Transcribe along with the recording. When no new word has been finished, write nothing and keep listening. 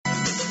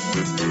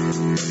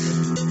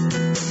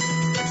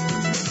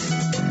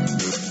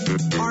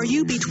Are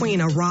you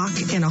between a rock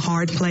and a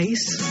hard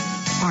place?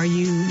 Are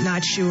you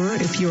not sure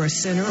if you're a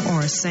sinner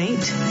or a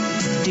saint?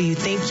 Do you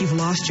think you've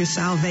lost your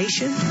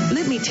salvation?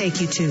 Let me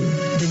take you to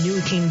the New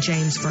King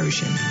James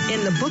Version.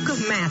 In the book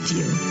of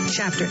Matthew,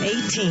 chapter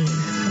 18,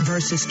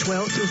 verses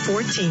 12 through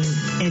 14,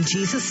 and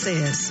Jesus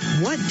says,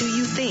 "What do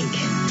you think?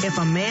 If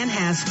a man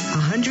has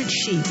 100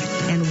 sheep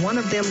and one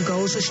of them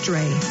goes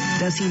astray,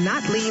 does he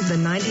not leave the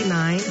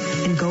 99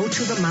 and go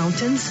to the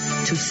mountains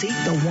to seek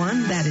the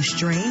one that is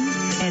straying?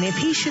 And if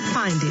he should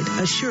find it,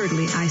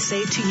 assuredly I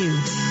say to you,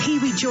 he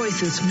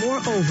rejoices more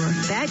over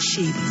that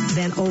sheep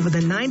than over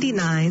the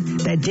 99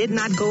 that did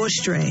not go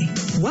astray."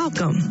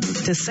 Welcome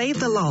to Save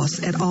the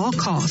Lost at All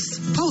Costs,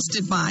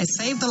 hosted by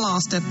Save the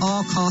Lost at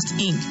All Costs,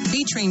 Inc.,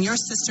 featuring your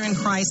sister in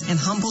Christ and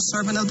humble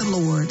servant of the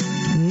Lord,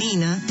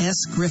 Nina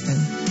S. Griffin.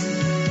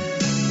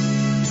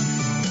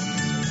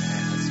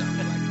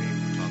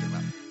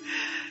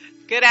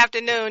 Good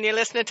afternoon. You're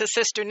listening to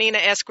Sister Nina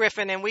S.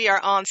 Griffin, and we are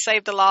on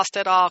Save the Lost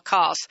at All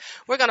Costs.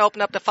 We're going to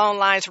open up the phone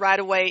lines right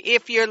away.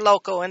 If you're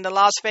local in the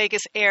Las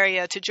Vegas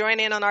area to join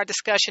in on our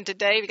discussion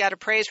today, we got a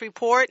praise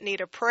report,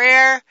 need a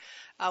prayer,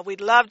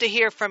 we'd love to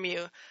hear from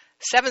you.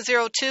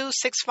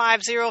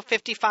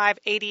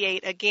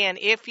 702-650-5588. Again,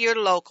 if you're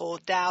local,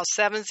 dial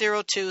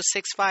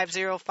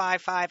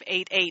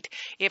 702-650-5588.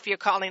 If you're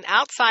calling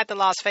outside the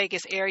Las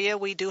Vegas area,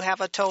 we do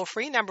have a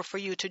toll-free number for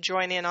you to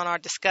join in on our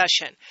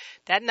discussion.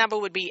 That number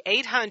would be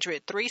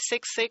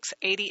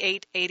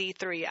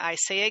 800-366-8883. I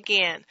say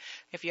again,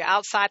 if you're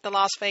outside the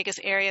Las Vegas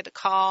area to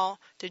call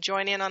to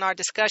join in on our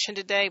discussion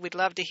today, we'd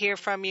love to hear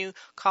from you.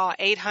 Call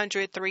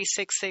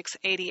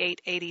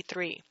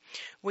 800-366-8883.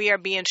 We are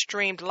being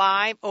streamed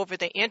live over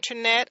the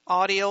internet,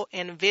 audio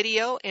and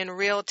video in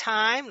real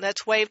time.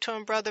 Let's wave to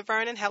him, Brother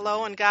Vernon.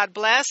 Hello and God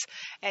bless.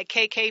 At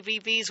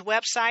KKVV's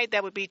website,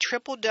 that would be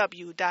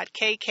www.kkvv.com.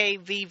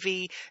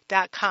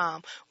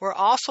 We're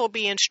also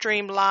being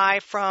streamed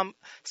live from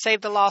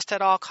Save the Lost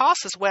at All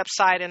Costs'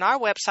 website, and our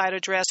website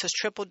address is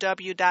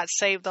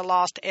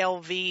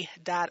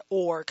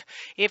www.savethelostlv.org.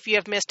 If you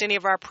have missed any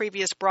of our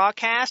previous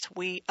broadcasts,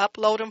 we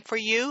upload them for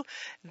you.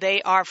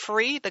 They are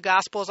free. The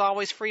gospel is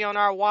always free on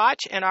our watch,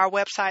 and our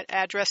website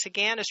address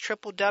again is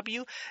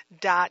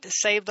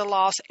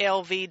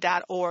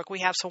www.savethelostlv.org. We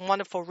have some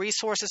wonderful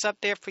resources up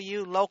there for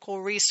you, local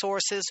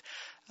resources,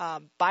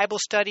 Bible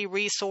study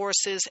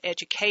resources,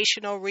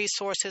 educational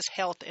resources,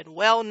 health and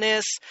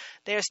wellness.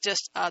 There's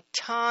just a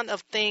ton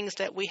of things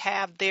that we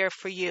have there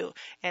for you,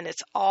 and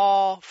it's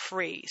all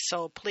free.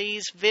 So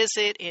please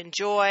visit,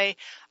 enjoy.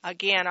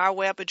 Again, our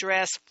web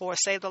address for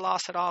Save the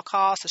Lost at All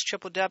Costs is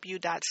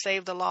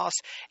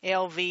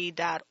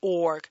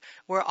www.savethelostlv.org.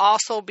 We're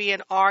also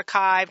being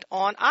archived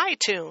on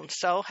iTunes.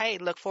 So, hey,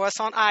 look for us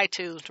on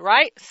iTunes,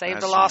 right?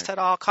 Save the Lost at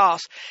All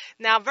Costs.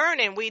 Now,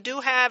 Vernon, we do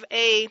have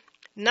a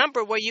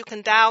number where you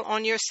can dial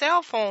on your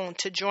cell phone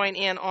to join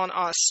in on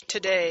us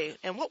today.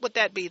 And what would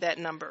that be, that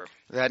number?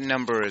 That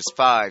number is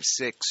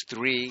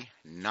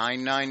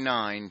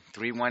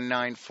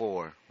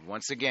 563-999-3194.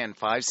 Once again,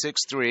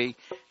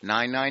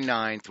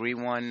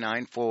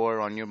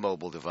 563-999-3194 on your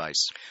mobile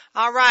device.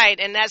 All right,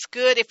 and that's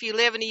good if you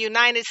live in the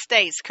United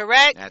States,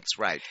 correct? That's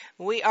right.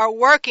 We are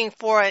working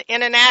for an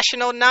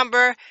international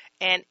number,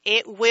 and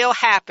it will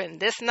happen.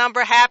 This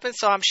number happens,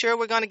 so I'm sure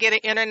we're going to get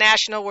an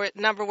international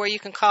number where you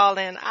can call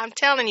in. I'm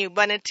telling you,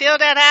 but until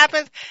that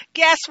happens,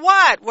 guess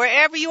what?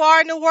 Wherever you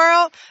are in the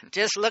world,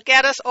 just look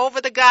at us over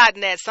the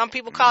GodNet. Some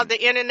people call it the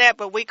Internet,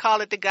 but we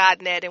call it the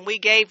GodNet, and we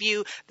gave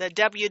you the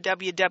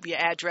www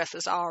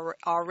addresses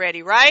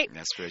already, right?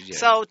 That's good, yeah.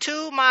 So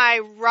to my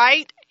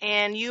right,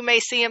 and you may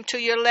see him to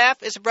your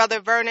left, is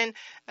Brother Vernon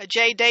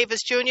J.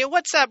 Davis, Jr.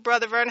 What's up,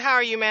 Brother Vernon? How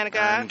are you, man of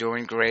God? I'm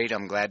doing great.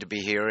 I'm glad to be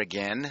here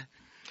again.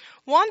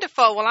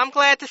 Wonderful. Well, I'm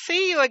glad to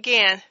see you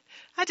again.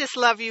 I just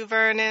love you,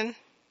 Vernon.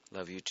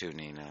 Love you too,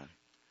 Nina.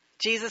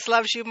 Jesus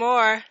loves you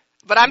more.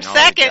 But I'm No,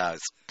 second. He does.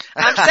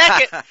 I'm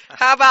second.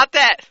 How about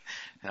that?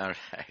 All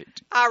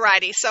right. All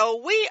righty. So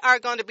we are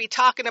going to be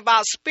talking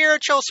about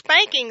spiritual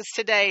spankings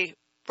today,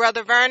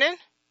 Brother Vernon.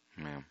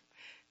 Yeah.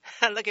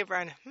 Look at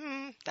Vernon.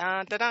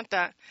 Dun, dun, dun,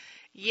 dun.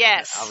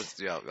 Yes.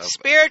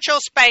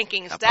 Spiritual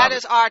spankings. That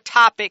is our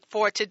topic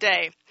for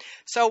today.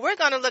 So we're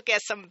going to look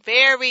at some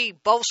very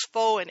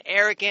boastful and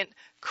arrogant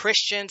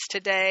Christians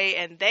today,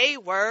 and they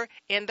were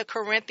in the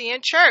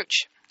Corinthian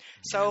church.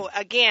 So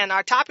again,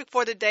 our topic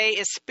for today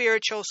is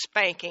spiritual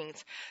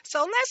spankings.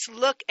 So let's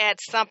look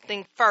at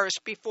something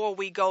first before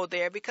we go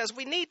there, because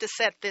we need to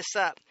set this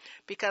up,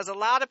 because a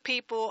lot of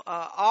people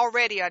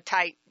already are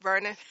tight,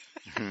 Vernon.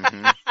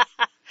 Mm-hmm.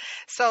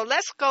 So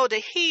let's go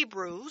to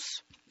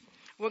Hebrews.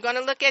 We're going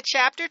to look at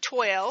chapter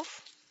 12,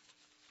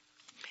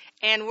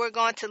 and we're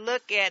going to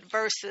look at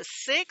verses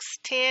 6,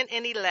 10,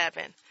 and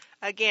 11.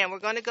 Again, we're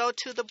going to go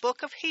to the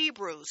book of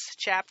Hebrews,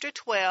 chapter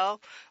 12.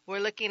 We're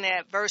looking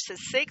at verses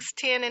 6,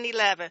 10, and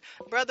 11.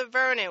 Brother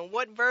Vernon,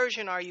 what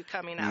version are you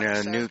coming out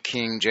of, sir? New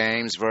King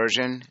James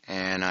Version,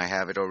 and I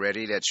have it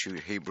already. That's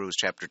Hebrews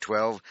chapter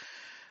 12.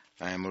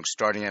 And we're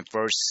starting at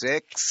verse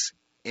 6,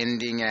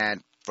 ending at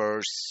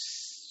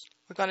verse...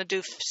 We're going to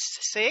do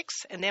 6,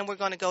 and then we're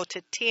going to go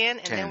to 10,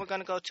 and then we're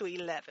going to go to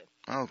 11.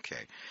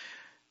 Okay.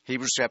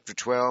 Hebrews chapter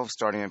 12,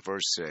 starting at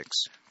verse 6.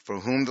 For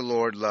whom the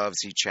Lord loves,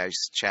 he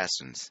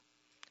chastens,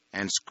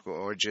 and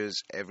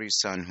scourges every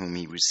son whom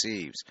he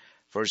receives.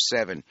 Verse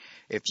 7.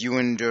 If you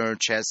endure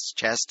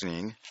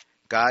chastening,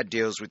 God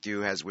deals with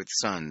you as with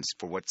sons.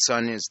 For what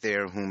son is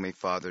there whom a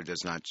father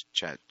does not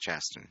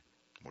chasten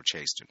or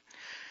chasten?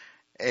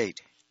 8.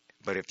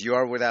 But if you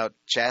are without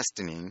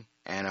chastening,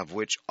 and of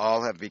which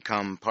all have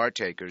become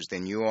partakers,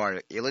 then you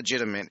are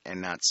illegitimate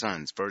and not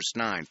sons. Verse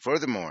 9.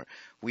 Furthermore,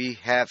 we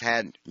have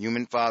had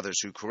human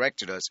fathers who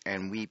corrected us,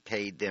 and we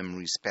paid them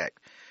respect.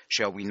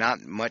 Shall we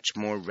not much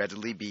more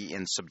readily be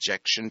in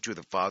subjection to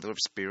the Father of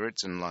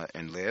spirits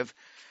and live?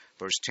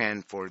 Verse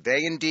 10. For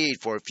they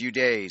indeed for a few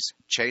days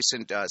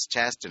chasten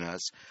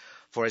us,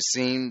 for it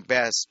seemed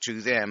best to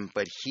them,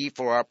 but he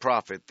for our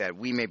profit, that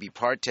we may be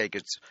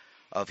partakers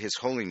of his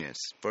holiness.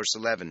 Verse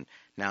 11.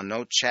 Now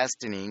no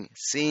chastening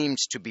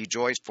seems to be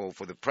joyful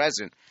for the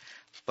present,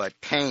 but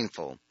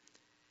painful.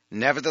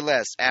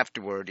 Nevertheless,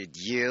 afterward it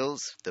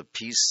yields the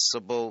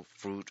peaceable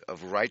fruit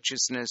of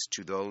righteousness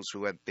to those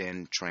who have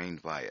been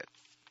trained by it.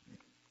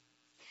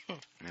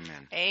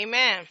 Amen.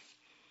 Amen.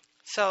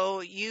 So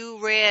you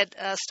read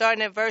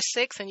starting at verse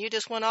 6, and you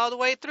just went all the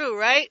way through,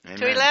 right? Amen.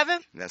 To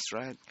 11? That's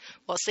right.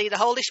 Well, see, the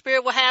Holy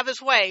Spirit will have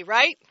his way,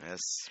 right? Yes.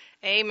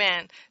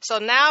 Amen. So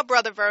now,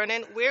 Brother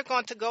Vernon, we're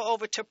going to go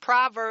over to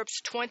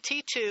Proverbs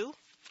 22,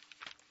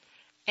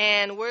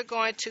 and we're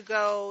going to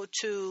go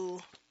to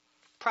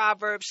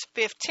Proverbs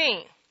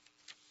 15.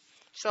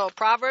 So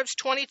Proverbs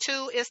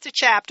 22 is the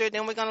chapter,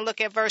 then we're going to look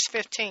at verse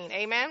 15.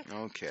 Amen?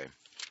 Okay.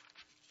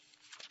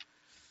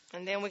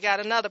 And then we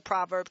got another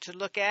proverb to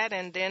look at,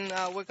 and then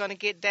we're going to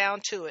get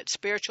down to it.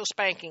 Spiritual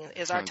spanking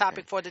is our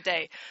topic for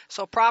today.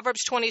 So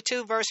Proverbs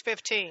 22, verse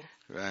 15.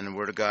 And the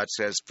Word of God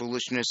says,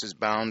 foolishness is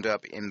bound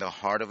up in the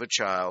heart of a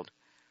child.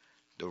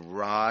 The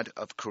rod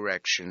of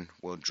correction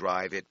will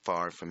drive it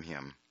far from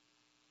him.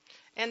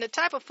 And the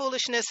type of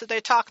foolishness that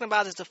they're talking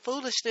about is the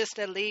foolishness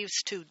that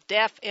leads to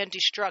death and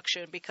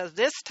destruction, because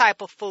this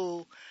type of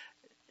fool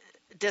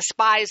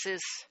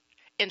despises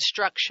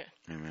instruction.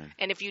 Amen.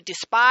 And if you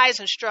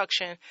despise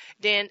instruction,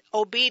 then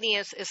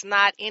obedience is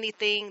not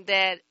anything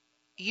that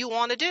you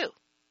want to do.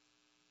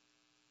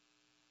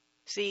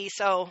 See,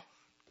 so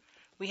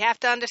we have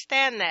to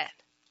understand that.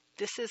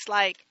 This is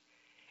like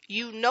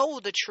you know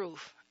the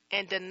truth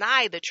and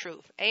deny the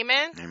truth.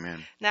 Amen?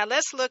 Amen. Now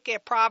let's look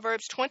at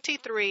Proverbs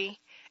 23,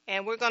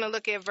 and we're going to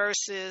look at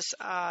verses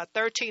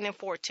 13 and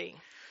 14.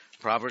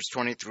 Proverbs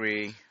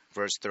 23,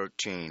 verse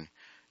 13.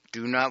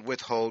 Do not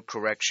withhold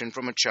correction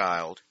from a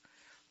child,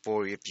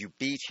 for if you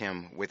beat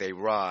him with a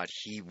rod,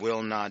 he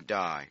will not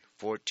die.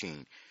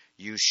 14.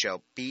 You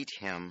shall beat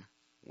him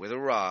with a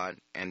rod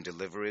and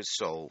deliver his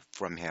soul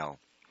from hell.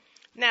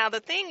 Now, the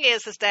thing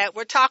is that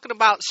we're talking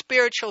about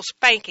spiritual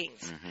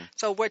spankings. Mm-hmm.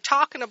 So we're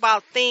talking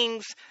about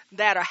things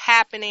that are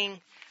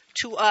happening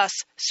to us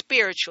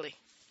spiritually.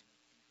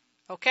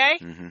 Okay?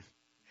 Mm-hmm.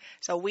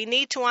 So we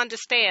need to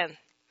understand.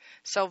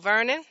 So,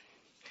 Vernon,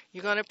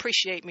 you're going to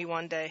appreciate me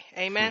one day.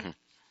 Amen?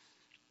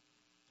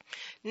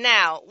 Mm-hmm.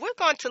 Now, we're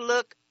going to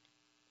look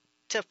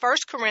to 1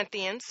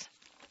 Corinthians,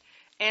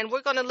 and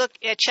we're going to look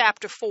at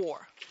chapter 4.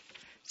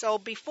 So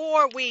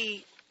before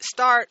we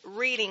start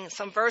reading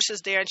some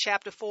verses there in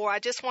chapter 4, I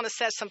just want to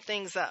set some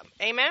things up.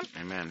 Amen?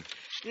 Amen.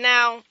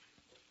 Now,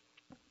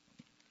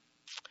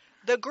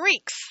 the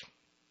Greeks,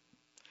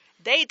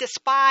 they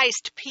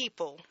despised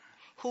people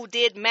who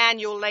did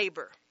manual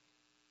labor.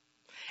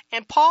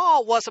 And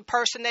Paul was a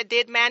person that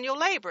did manual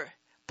labor.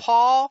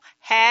 Paul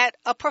had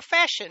a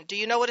profession. Do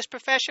you know what his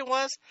profession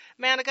was,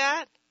 man of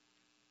God?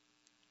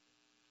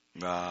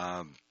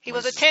 He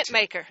was a tent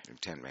maker.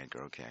 Tent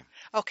maker, okay.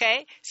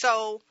 Okay,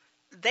 so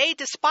they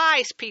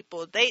despise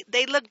people.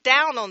 They look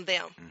down on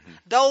them, mm-hmm.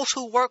 those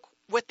who work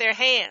with their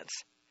hands.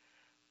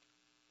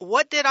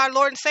 What did our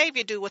Lord and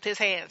Savior do with his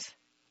hands?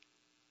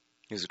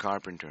 He's a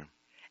carpenter.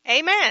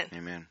 Amen.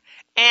 Amen.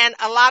 And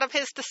a lot of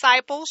his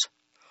disciples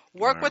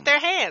work with their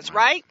hands,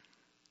 right?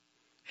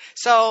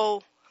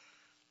 So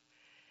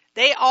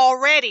they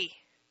already,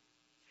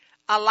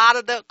 a lot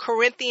of the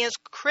Corinthians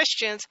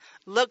Christians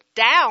looked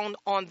down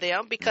on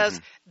them because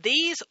mm-hmm.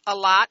 these, a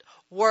lot,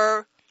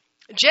 were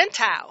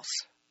Gentiles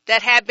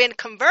that had been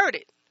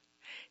converted.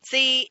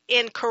 See,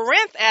 in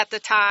Corinth at the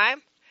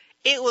time,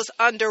 it was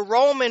under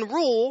Roman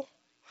rule,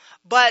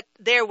 but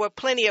there were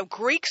plenty of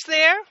Greeks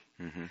there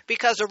mm-hmm.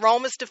 because the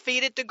Romans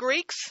defeated the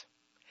Greeks.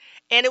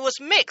 And it was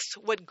mixed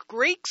with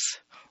Greeks,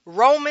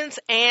 Romans,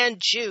 and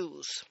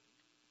Jews.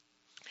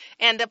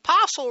 And the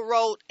apostle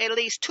wrote at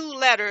least 2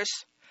 letters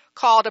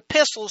called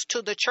epistles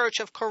to the church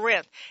of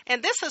Corinth.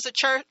 And this is a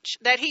church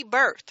that he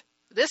birthed.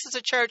 This is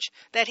a church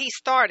that he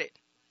started.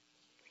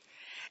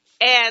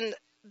 And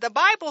the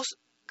Bible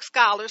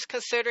scholars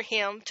consider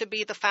him to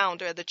be the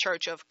founder of the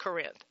church of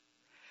Corinth.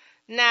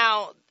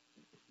 Now,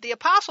 The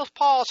Apostle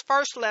Paul's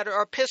first letter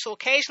or epistle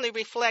occasionally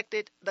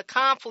reflected the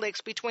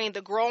conflicts between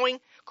the growing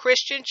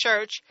Christian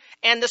church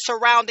and the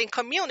surrounding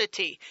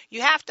community.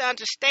 You have to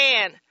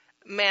understand,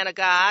 man of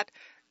God,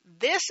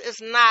 this is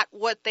not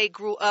what they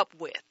grew up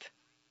with,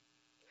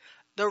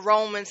 the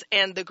Romans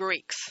and the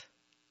Greeks.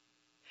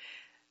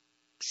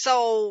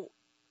 So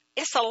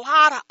it's a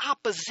lot of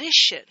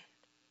opposition.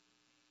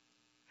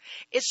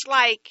 It's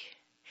like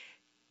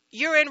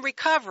you're in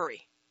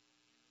recovery.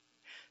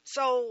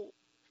 So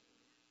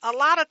a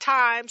lot of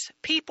times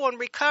people in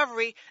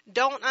recovery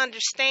don't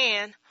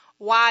understand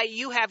why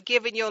you have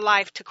given your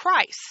life to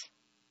Christ.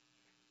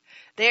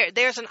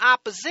 There's an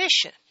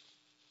opposition.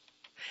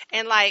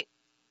 And like,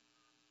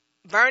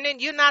 Vernon,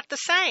 you're not the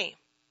same.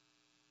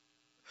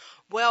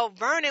 Well,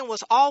 Vernon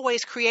was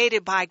always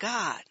created by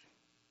God.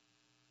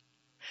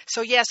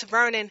 So yes,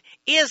 Vernon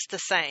is the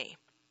same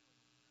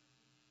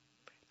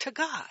to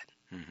God.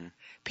 Mm-hmm.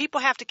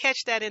 People have to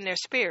catch that in their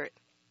spirit.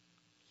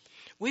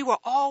 We were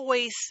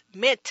always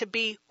meant to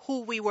be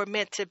who we were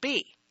meant to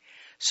be.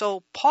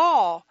 So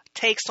Paul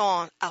takes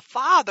on a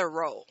father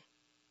role.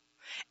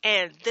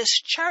 And this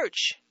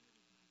church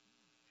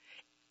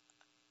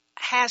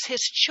has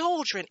his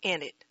children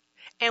in it.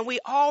 And we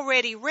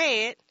already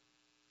read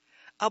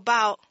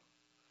about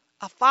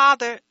a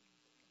father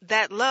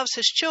that loves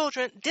his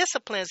children,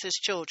 disciplines his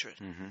children.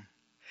 Mm-hmm.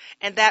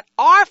 And that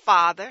our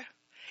Father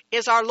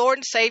is our Lord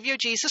and Savior,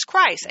 Jesus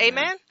Christ.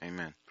 Amen?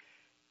 Amen.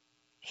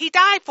 He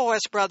died for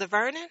us, Brother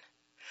Vernon.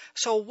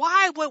 So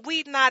why would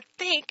we not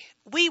think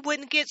we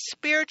wouldn't get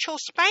spiritual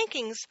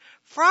spankings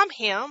from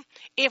him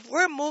if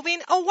we're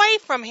moving away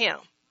from him?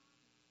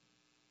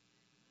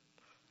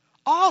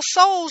 All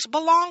souls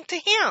belong to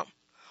him.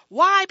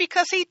 Why?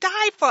 Because he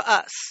died for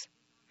us.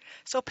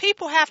 So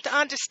people have to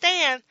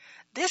understand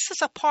this is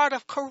a part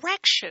of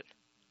correction.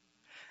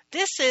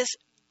 This is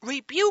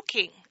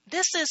rebuking.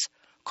 This is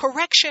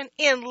correction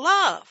in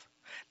love.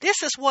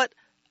 This is what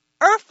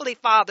earthly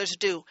fathers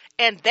do,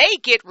 and they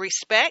get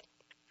respect.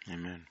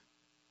 Amen.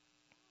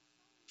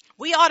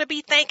 We ought to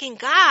be thanking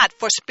God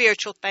for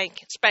spiritual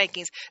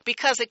spankings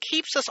because it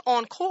keeps us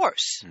on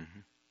course. Mm-hmm.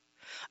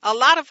 A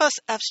lot of us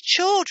as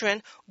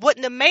children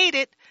wouldn't have made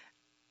it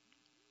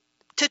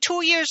to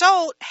 2 years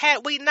old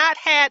had we not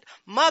had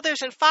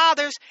mothers and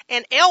fathers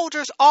and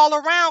elders all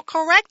around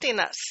correcting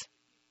us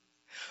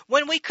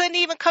when we couldn't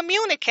even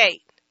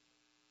communicate.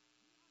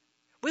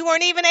 We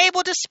weren't even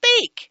able to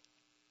speak.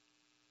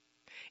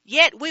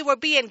 Yet we were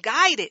being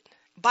guided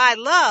by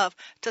love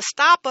to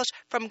stop us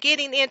from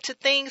getting into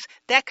things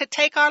that could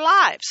take our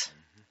lives.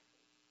 Mm-hmm.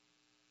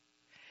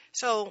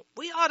 So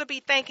we ought to be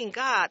thanking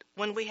God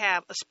when we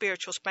have a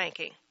spiritual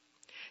spanking.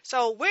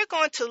 So we're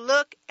going to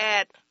look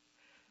at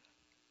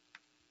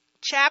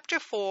chapter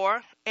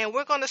 4, and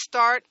we're going to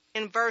start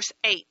in verse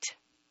 8.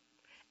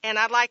 And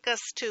I'd like us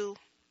to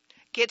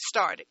get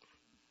started.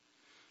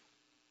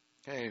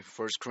 Okay,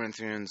 1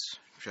 Corinthians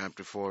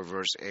chapter 4,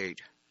 verse 8.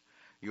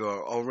 You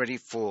are already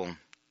full.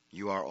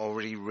 You are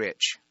already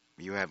rich.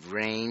 You have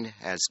reigned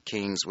as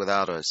kings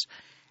without us.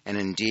 And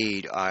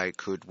indeed, I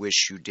could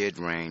wish you did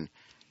reign,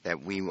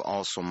 that we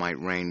also might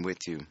reign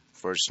with you.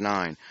 Verse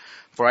 9.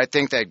 For I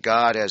think that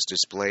God has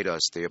displayed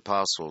us, the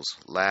apostles,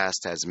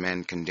 last as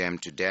men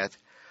condemned to death.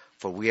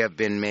 For we have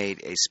been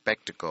made a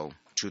spectacle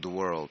to the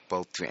world,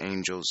 both to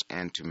angels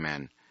and to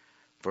men.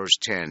 Verse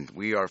 10.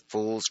 We are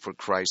fools for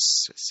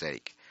Christ's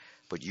sake,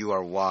 but you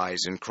are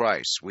wise in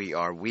Christ. We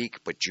are weak,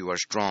 but you are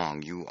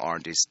strong. You are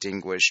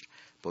distinguished,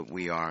 but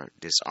we are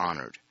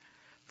dishonored.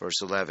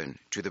 Verse 11.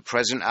 To the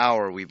present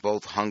hour we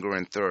both hunger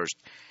and thirst,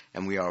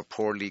 and we are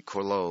poorly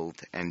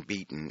clothed and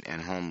beaten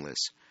and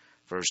homeless.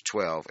 Verse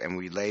 12. And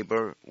we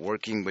labor,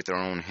 working with our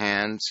own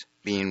hands,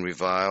 being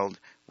reviled,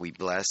 we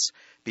bless,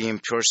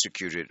 being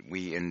persecuted,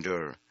 we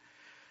endure.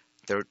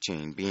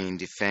 13. Being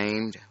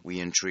defamed, we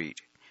entreat.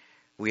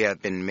 We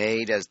have been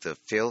made as the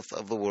filth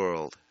of the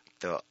world,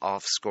 the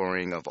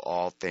offscouring of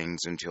all things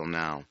until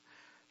now.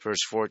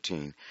 Verse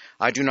 14.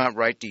 I do not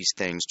write these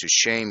things to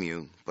shame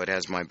you, but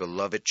as my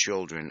beloved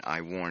children I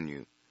warn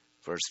you.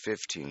 Verse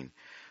 15.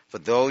 For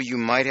though you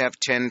might have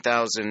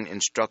 10,000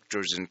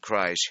 instructors in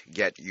Christ,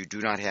 yet you do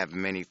not have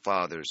many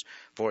fathers.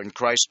 For in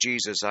Christ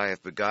Jesus I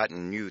have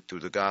begotten you through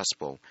the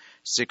gospel.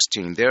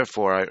 16.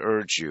 Therefore I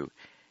urge you,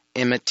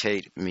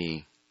 imitate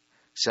me.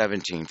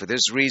 17. For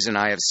this reason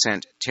I have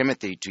sent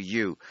Timothy to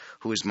you,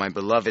 who is my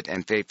beloved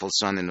and faithful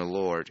son in the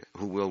Lord,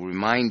 who will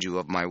remind you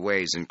of my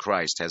ways in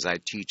Christ as I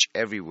teach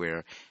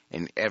everywhere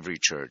in every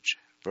church.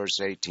 Verse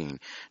 18.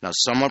 Now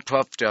some are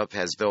puffed up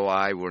as though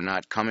I were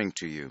not coming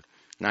to you.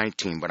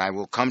 19. But I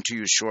will come to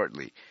you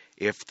shortly,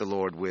 if the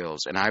Lord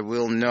wills, and I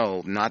will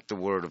know not the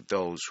word of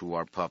those who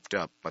are puffed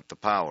up, but the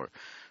power.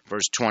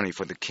 Verse 20.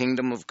 For the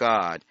kingdom of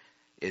God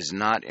is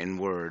not in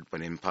word, but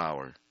in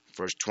power.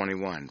 Verse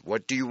 21.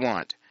 What do you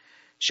want?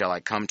 Shall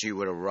I come to you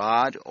with a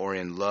rod, or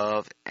in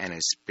love and a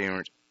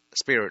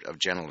spirit of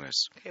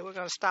gentleness? Okay, we're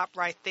going to stop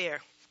right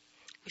there.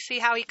 You see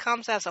how he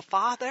comes as a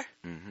father?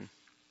 Mm-hmm.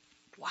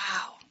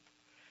 Wow.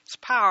 It's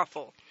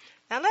powerful.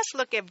 Now let's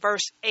look at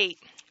verse 8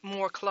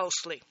 more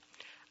closely.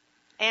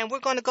 And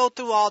we're going to go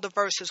through all the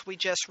verses we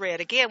just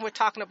read. Again, we're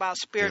talking about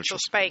spiritual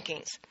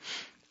spankings.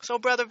 So,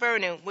 Brother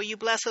Vernon, will you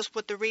bless us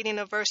with the reading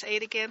of verse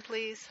 8 again,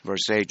 please?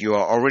 Verse 8, you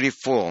are already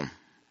full.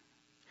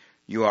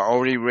 You are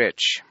already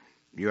rich.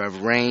 You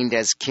have reigned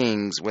as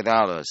kings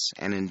without us.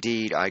 And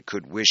indeed, I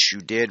could wish you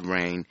did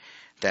reign,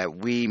 that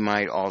we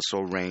might also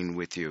reign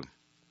with you.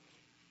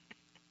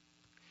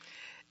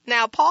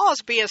 Now,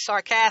 Paul's being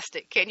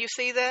sarcastic. Can you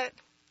see that?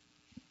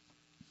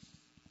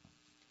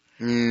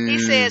 He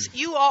says,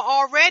 you are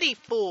already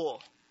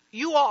full.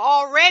 You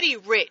are already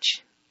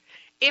rich.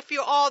 If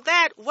you're all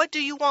that, what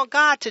do you want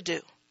God to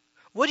do?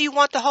 What do you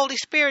want the Holy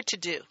Spirit to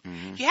do?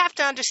 Mm-hmm. You have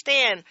to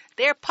understand,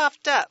 they're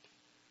puffed up.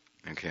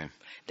 Okay.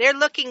 They're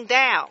looking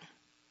down.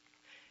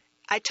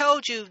 I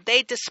told you,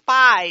 they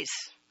despise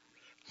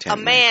a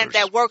man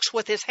that works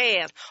with his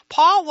hands.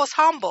 Paul was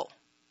humble.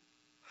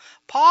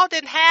 Paul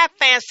didn't have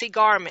fancy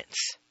garments.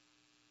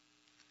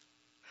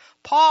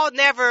 Paul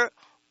never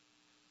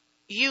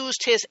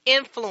used his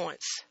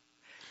influence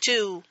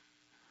to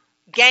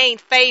gain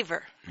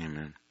favor.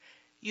 Amen.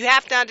 You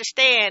have to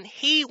understand,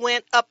 he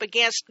went up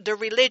against the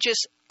religious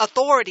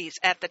authorities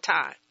at the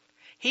time.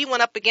 He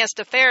went up against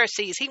the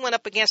Pharisees. He went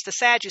up against the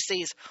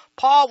Sadducees.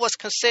 Paul was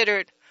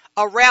considered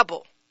a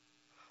rebel.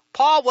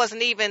 Paul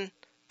wasn't even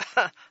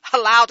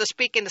allowed to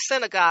speak in the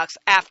synagogues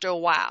after a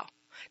while.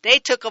 They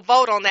took a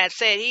vote on that,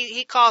 said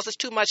he causes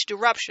too much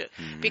disruption,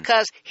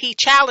 because he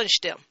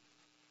challenged them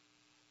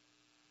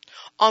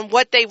on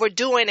what they were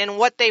doing and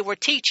what they were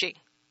teaching.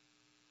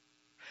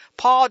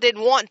 Paul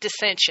didn't want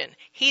dissension.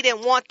 He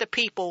didn't want the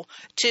people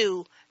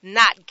to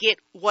not get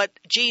what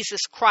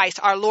Jesus Christ,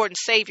 our Lord and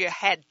Savior,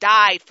 had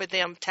died for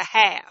them to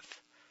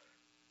have.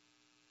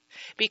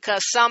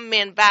 Because some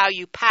men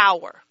value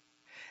power.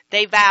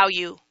 They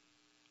value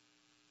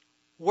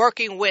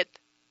working with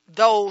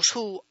those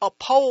who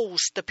oppose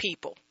the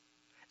people.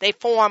 They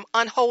form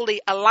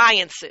unholy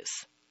alliances.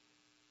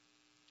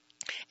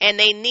 And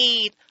they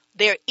need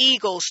their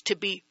egos to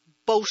be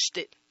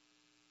boasted.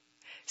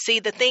 See,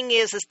 the thing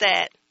is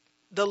that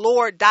the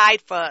Lord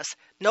died for us.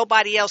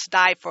 Nobody else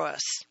died for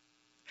us.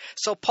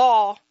 So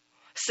Paul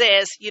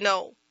says,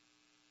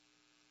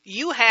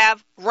 you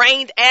have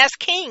reigned as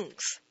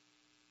kings.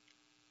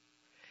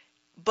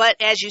 But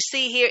as you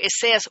see here, it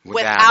says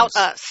without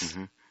us.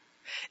 Mm-hmm.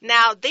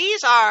 Now,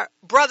 these are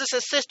brothers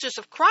and sisters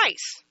of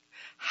Christ.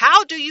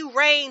 How do you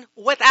reign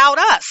without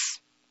us?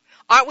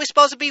 Aren't we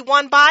supposed to be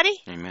one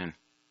body? Amen.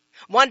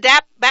 One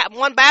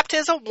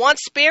baptism, one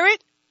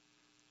spirit?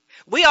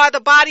 We are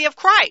the body of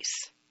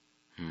Christ.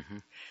 Mm-hmm.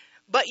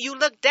 But you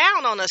look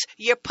down on us.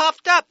 You're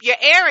puffed up. You're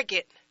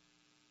arrogant.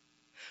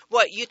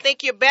 What, you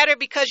think you're better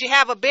because you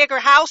have a bigger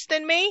house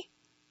than me?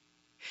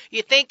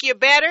 You think you're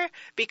better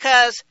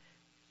because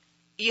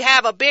you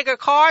have a bigger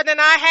car than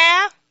I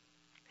have?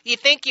 You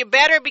think you're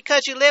better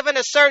because you live in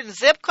a certain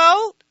zip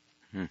code?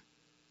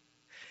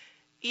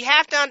 You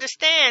have to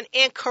understand,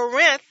 in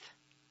Corinth,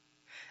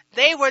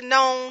 they were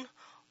known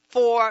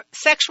for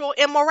sexual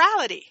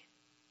immorality.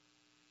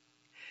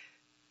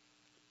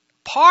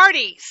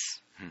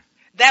 Parties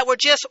that were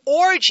just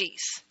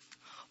orgies,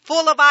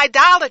 full of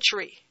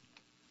idolatry.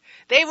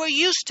 They were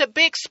used to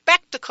big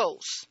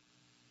spectacles.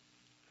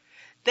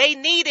 They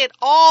needed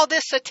all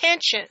this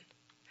attention.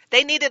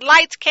 They needed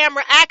lights,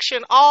 camera,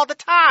 action all the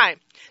time.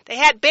 They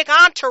had big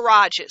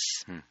entourages.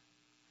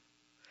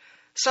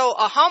 So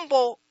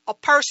a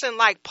person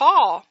like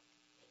Paul,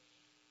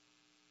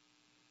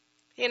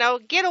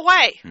 get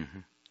away. Mm-hmm.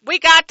 We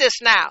got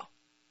this now.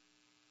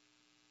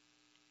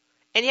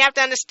 And you have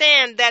to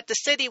understand that the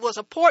city was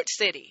a port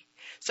city.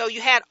 So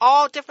you had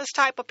all different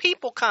type of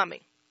people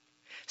coming.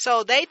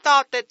 So they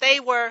thought that they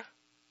were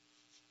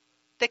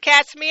the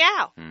cat's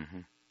meow. Mm-hmm.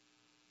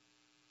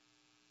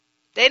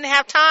 They didn't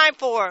have time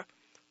for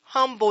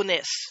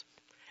humbleness,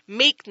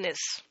 meekness,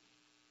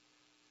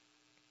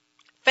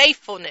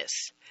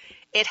 faithfulness.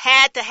 It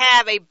had to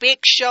have a big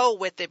show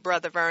with it,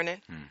 Brother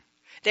Vernon.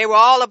 They were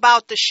all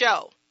about the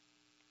show.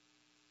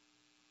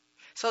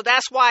 So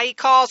that's why he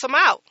calls them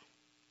out.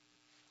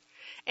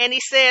 And he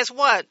says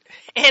what?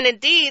 And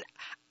indeed,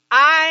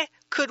 I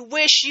could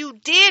wish you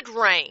did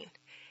reign,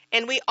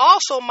 and we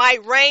also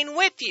might reign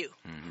with you.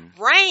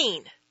 Mm-hmm.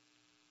 Reign.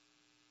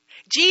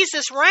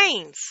 Jesus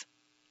reigns.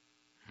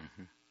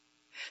 Mm-hmm.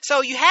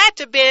 So you had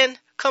to have been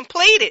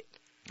completed.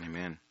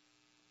 Amen.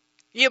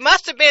 You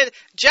must have been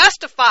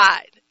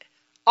justified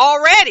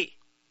already.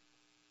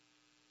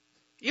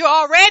 You're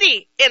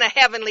already in a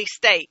heavenly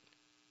state.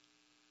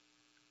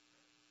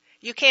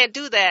 You can't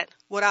do that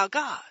without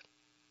God.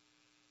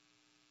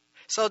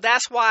 So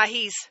that's why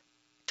he's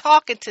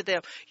talking to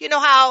them. You know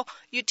how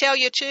you tell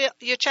your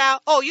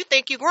child, oh, you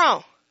think you're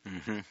grown.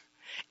 Mm-hmm.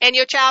 And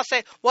your child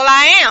say, well,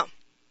 I am.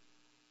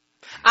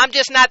 I'm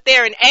just not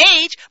there in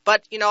age,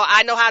 but,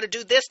 I know how to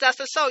do this, that,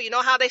 and so. You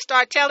know how they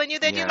start telling you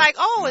that? You're like,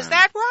 oh, is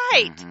that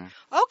right? Mm-hmm.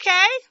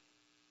 Okay.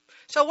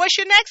 So what's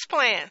your next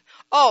plan?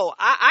 Oh,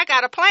 I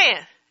got a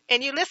plan.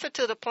 And you listen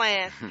to the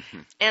plan,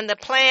 and the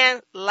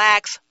plan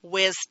lacks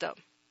wisdom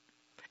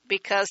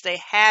because they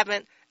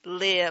haven't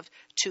lived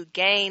to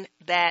gain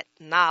that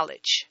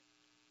knowledge.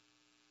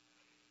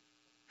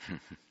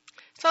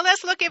 So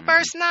let's look at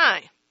verse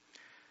 9.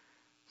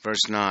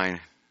 Verse 9,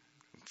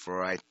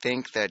 for I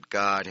think that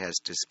God has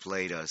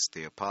displayed us,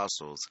 the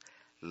apostles,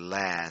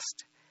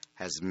 last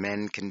as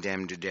men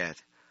condemned to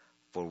death,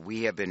 for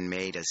we have been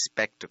made a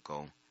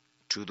spectacle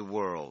to the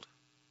world,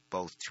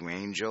 both to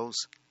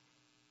angels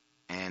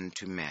and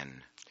to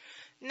men.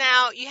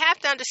 Now, you have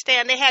to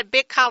understand they had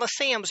big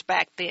coliseums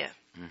back then.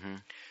 Mm-hmm.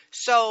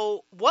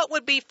 So what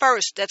would be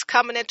first that's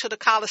coming into the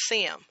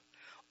coliseum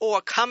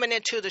or coming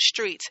into the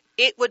streets?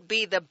 It would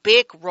be the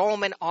big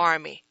Roman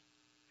army.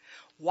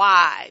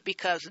 Why?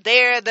 Because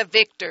they're the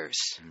victors.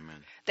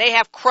 Amen. They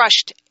have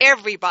crushed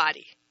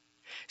everybody.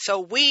 So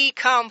we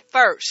come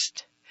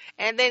first.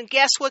 And then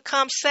guess what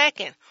comes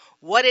second?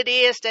 What it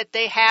is that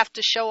they have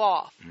to show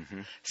off.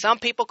 Mm-hmm. Some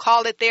people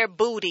call it their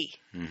booty.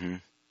 Mm-hmm.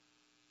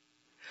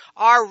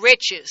 Our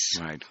riches.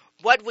 Right.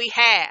 What we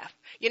have.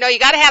 You know, you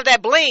got to have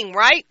that bling,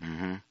 right?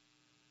 Mm-hmm.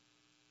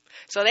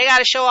 So they got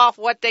to show off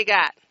what they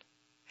got.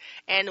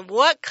 And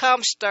what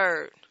comes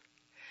third?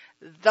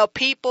 The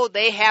people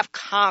they have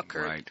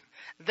conquered. Right.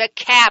 The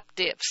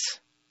captives.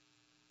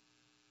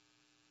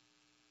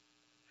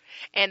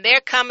 And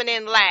they're coming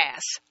in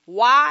last.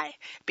 Why?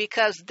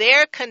 Because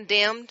they're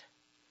condemned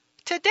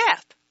to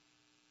death.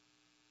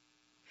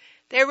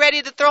 They're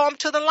ready to throw them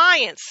to the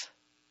lions.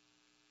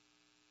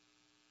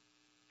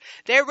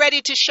 They're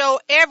ready to show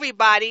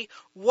everybody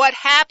what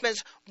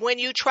happens when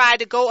you try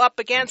to go up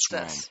against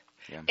us.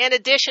 Yeah. In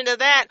addition to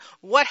that,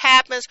 what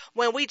happens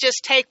when we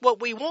just take what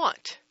we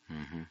want?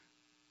 Mm-hmm.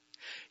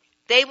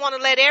 They want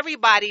to let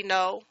everybody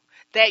know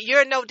that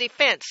you're no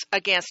defense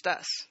against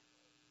us.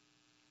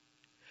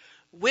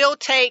 We'll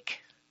take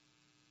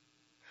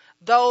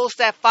those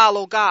that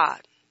follow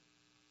God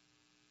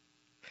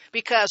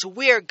because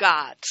we're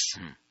God's.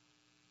 Mm.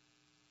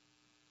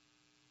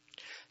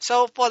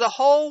 So for the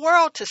whole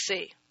world to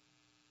see.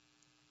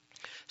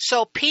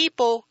 So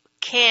people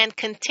can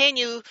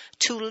continue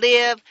to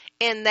live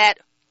in that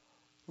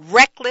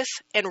reckless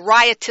and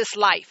riotous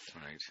life.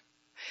 Right.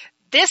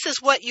 This is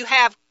what you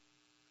have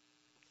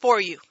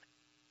for you.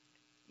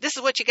 This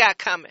is what you got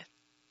coming.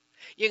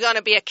 You're going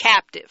to be a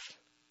captive.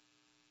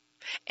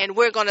 And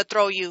we're going to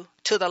throw you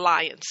to the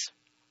lions.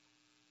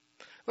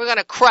 We're going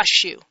to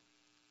crush you.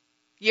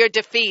 You're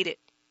defeated.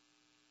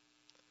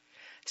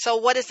 So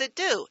what does it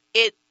do?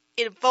 It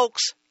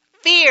invokes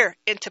fear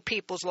into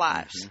people's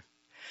lives. Mm-hmm.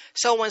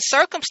 So when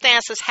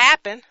circumstances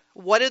happen,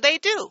 what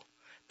do?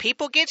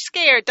 People get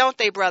scared, don't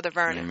they, Brother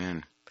Vernon?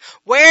 Amen.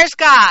 Where's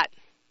God?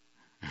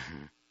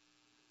 Mm-hmm.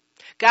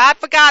 God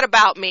forgot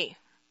about me.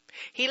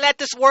 He let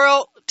this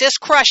world just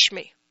crush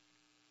me.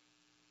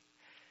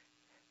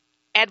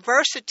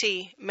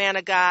 Adversity, man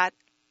of God,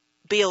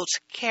 builds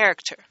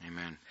character.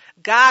 Amen.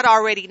 God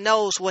already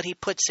knows what he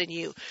puts in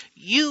you.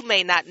 You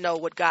may not know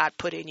what God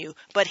put in you,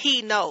 but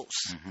he knows.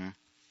 Mm-hmm.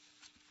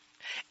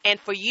 And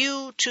for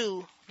you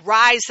to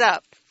rise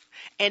up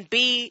and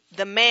be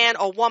the man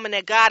or woman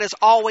that God has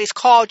always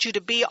called you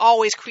to be,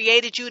 always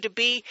created you to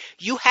be,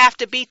 you have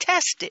to be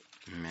tested.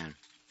 Amen.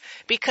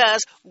 Because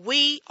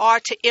we are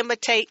to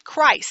imitate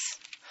Christ.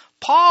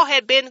 Paul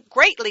had been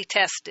greatly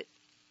tested.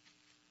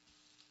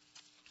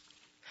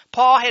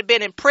 Paul had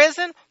been in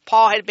prison.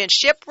 Paul had been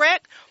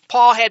shipwrecked.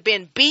 Paul had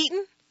been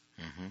beaten,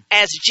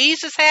 as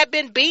Jesus had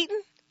been beaten.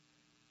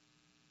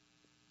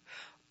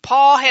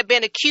 Paul had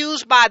been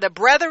accused by the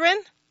brethren.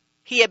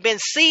 He had been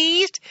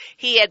seized.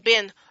 He had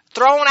been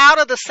thrown out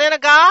of the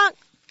synagogue.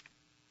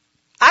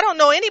 I don't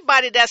know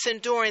anybody that's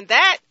enduring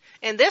that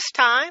in this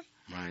time.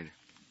 Right.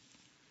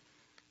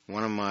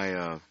 One of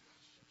my,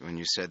 when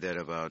you said that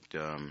about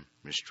your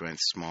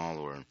strength small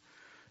or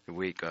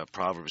weak,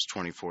 Proverbs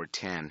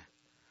 24:10.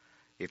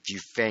 If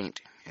you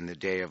faint in the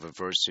day of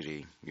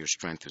adversity, your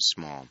strength is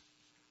small.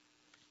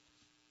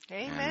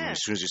 Amen. And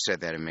as soon as you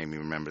said that, it made me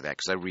remember that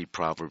because I read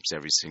Proverbs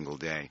every single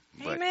day.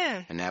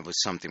 Amen. And that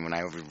was something when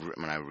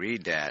I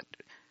read that,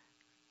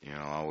 you know,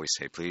 I always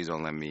say, please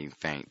don't let me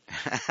faint.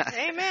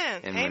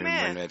 Amen. And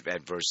Amen. when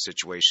adverse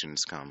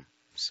situations come.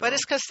 So. But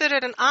it's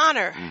considered an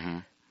honor Mm-hmm.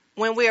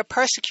 when we are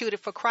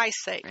persecuted for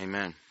Christ's sake.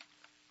 Amen.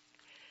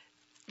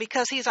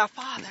 Because he's our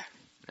Father.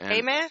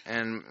 Amen.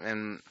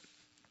 And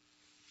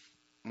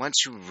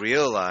once you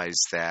realize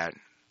that,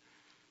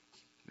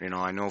 you know,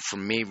 I know for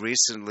me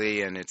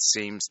recently, and it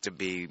seems to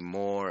be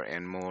more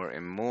and more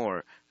and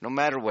more, no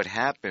matter what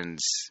happens,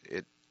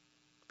 it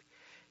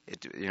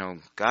you know,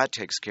 God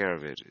takes care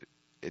of it.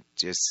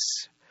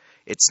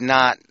 It's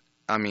not,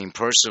 I mean,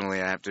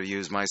 personally, I have to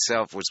use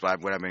myself, which is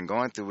what I've been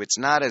going through. It's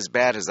not as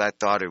bad as I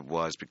thought it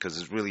was because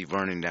it's really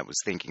Vernon that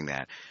was thinking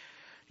that.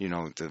 You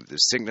know, the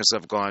sickness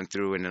I've gone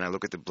through, and then I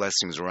look at the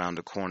blessings around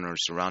the corner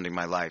surrounding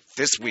my life.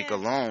 This week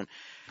alone,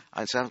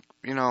 I said,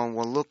 you know,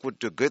 well, look what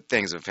the good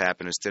things have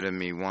happened instead of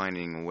me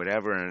whining or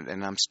whatever,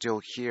 and I'm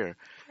still here.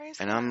 Praise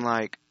and God. I'm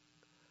like,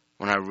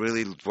 when I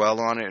really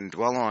dwell on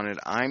it,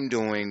 I'm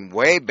doing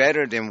way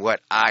better than what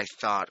I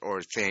thought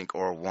or think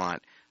or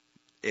want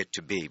it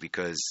to be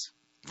because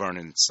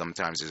Vernon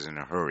sometimes is in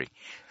a hurry.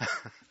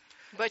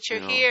 But you're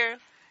You know. here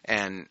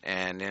And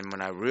then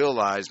when I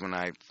realized, when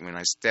I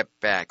step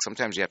back,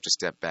 sometimes you have to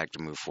step back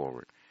to move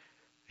forward.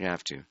 You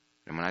have to.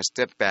 And when I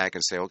step back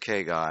and say,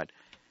 okay, God,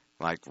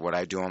 like what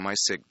I do on my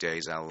sick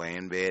days, I'll lay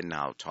in bed and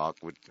I'll talk.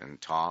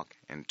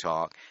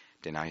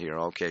 Then I hear,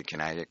 okay, can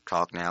I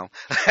talk now?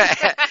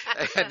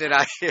 And then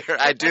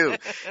I do,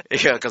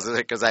 because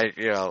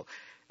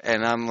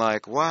and I'm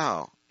like,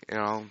 wow,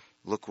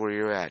 look where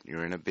you're at.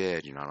 You're in a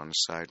bed. You're not on the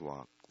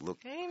sidewalk. Look,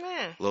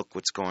 Amen. Look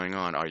what's going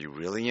on. Are you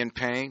really in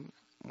pain?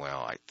 Well,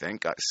 I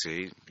think I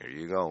see. There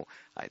you go.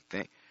 I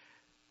think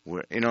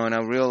and I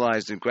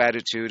realized the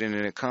gratitude, and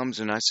then it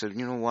comes, and I said,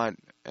 you know what?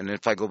 And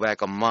if I go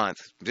back a month,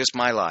 just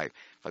my life,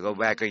 if I go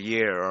back a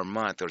year or a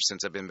month, or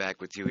since I've been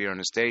back with you here on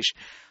the station,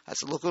 I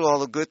said, look at all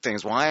the good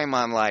things. Why am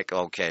I like,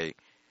 okay,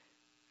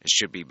 it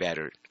should be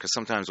better? Because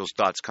sometimes those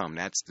thoughts come.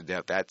 That's the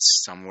depth.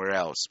 That's somewhere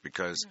else.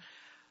 Because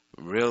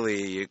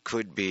really, it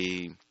could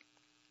be,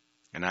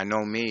 and I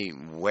know me,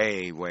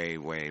 way, way,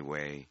 way,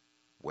 way,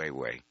 way,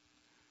 way,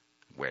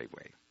 way,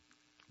 way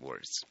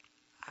worse.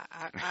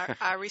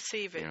 I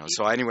receive it.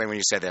 So anyway, when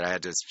you said that, I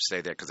had to say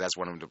that because that's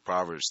one of the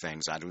Proverbs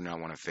things. I do not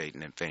want to faint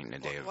in the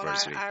day of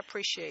adversity. I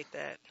appreciate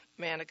that,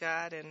 man of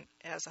God. And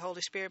as the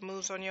Holy Spirit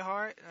moves on your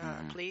heart,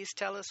 please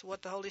tell us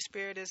what the Holy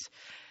Spirit is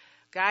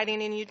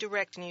guiding in you,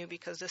 directing you,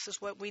 because this is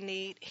what we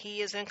need.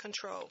 He is in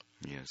control.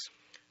 Yes.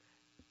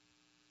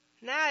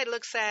 Now it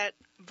looks at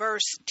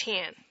verse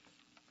 10.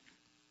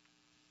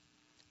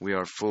 We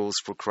are fools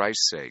for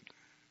Christ's sake,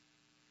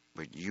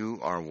 but you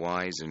are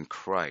wise in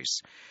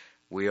Christ.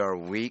 We are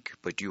weak,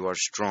 but you are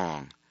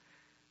strong.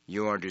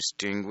 You are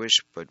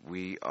distinguished, but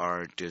we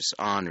are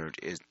dishonored.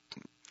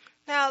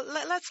 Now,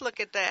 let's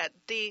look at that.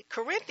 The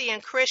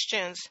Corinthian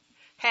Christians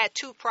had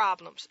two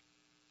problems.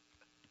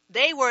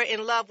 They were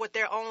in love with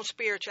their own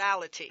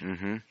spirituality.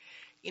 Mm-hmm.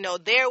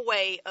 Their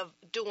way of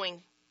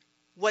doing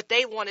what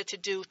they wanted to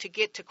do to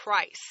get to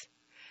Christ.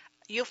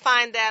 You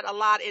find that a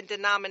lot in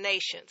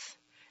denominations.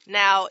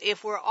 Now,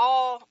 if we're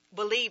all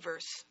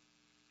believers,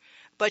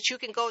 but you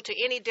can go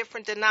to any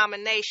different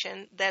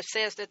denomination that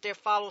says that they're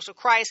followers of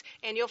Christ,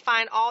 and you'll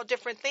find all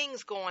different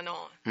things going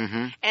on.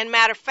 Mm-hmm. And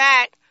matter of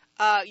fact,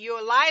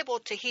 you're liable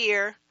to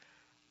hear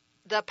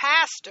the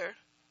pastor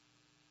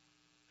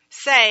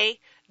say,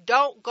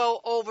 don't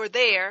go over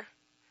there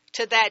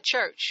to that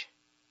church,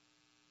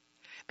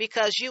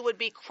 because you would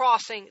be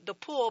crossing the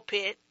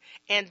pulpit,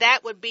 and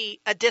that would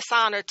be a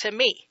dishonor to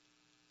me.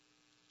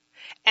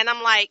 And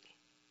I'm like,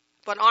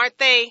 but aren't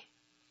they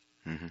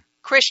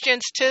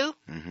Christians too?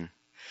 Mm-hmm.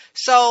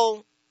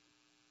 So,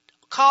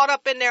 caught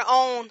up in their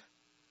own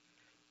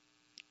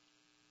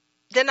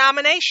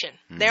denomination,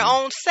 their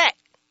own sect,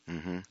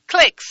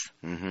 cliques.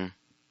 Mm-hmm.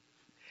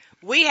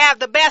 We have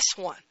the best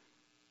one.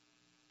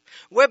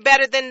 We're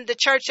better than the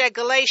church at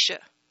Galatia.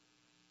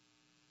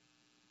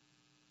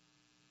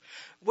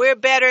 We're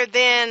better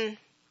than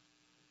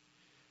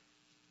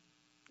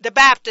the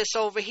Baptists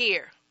over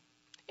here.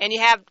 And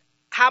you have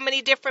how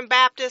many different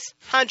Baptists?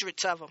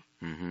 Hundreds of them.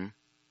 Mm-hmm.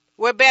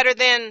 We're better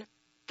than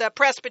the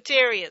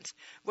Presbyterians.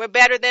 We're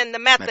better than the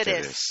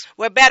Methodists.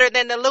 We're better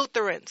than the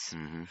Lutherans.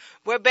 Mm-hmm.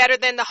 We're better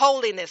than the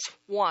holiness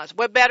ones.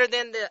 We're better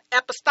than the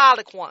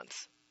apostolic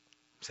ones.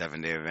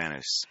 Seventh-day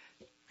Adventists.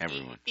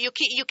 Everyone. You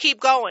keep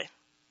going.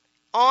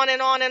 On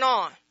and on and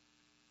on.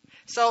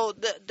 So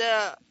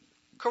the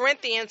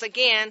Corinthians,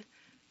 again,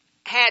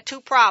 had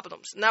two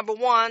problems. Number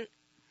one,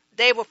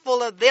 they were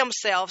full of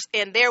themselves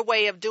and their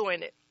way of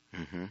doing it.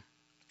 Mm-hmm.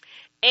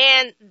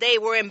 And they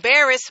were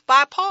embarrassed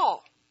by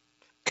Paul.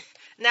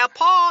 Now,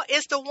 Paul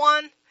is the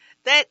one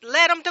that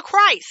led them to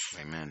Christ.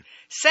 Amen.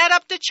 Set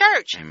up the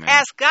church. Amen.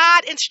 As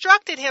God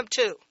instructed him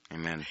to.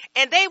 Amen.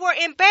 And they were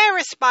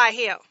embarrassed by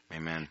him.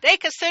 Amen. They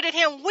considered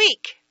him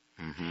weak.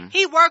 Mm-hmm.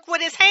 He worked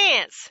with his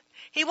hands.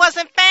 He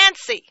wasn't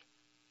fancy.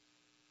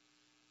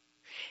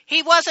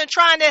 He wasn't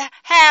trying to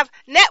have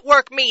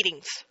network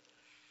meetings.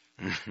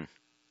 Mm-hmm.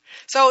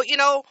 So,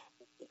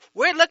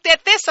 we're looked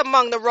at this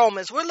among the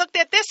Romans. We're looked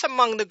at this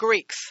among the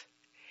Greeks.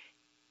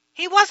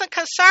 He wasn't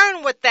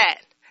concerned with that.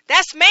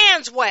 That's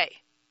man's way.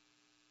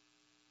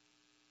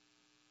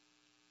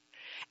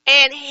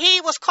 And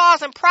he was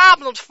causing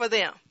problems for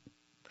them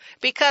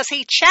because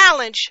he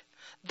challenged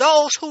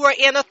those who were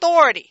in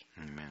authority.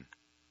 Amen.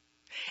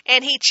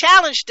 And he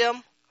challenged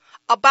them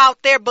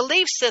about their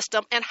belief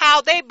system and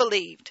how they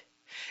believed,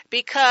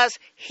 because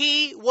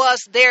he was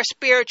their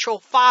spiritual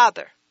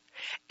father.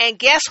 And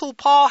guess who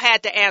Paul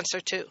had to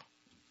answer to?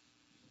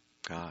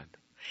 God.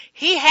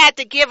 He had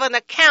to give an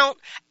account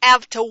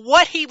as to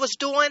what he was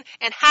doing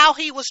and how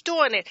he was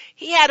doing it.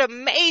 He had a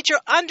major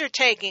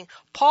undertaking.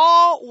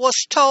 Paul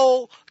was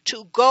told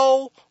to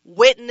go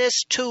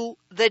witness to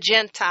the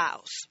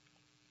Gentiles.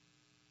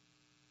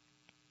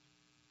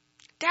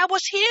 That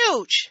was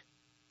huge.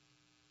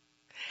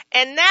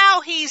 And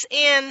now he's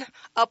in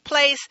a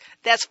place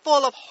that's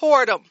full of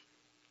whoredom.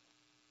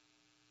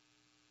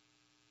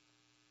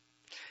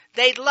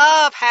 They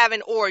love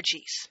having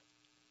orgies.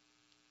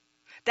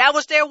 That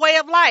was their way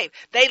of life.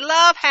 They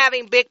loved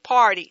having big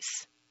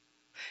parties.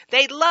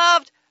 They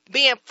loved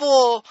being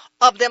full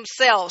of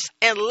themselves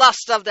and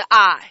lust of the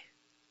eye.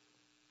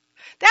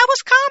 That was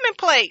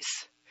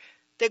commonplace.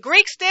 The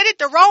Greeks did it.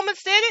 The Romans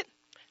did it.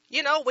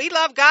 You know, we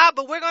love God,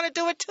 but we're going to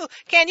do it too.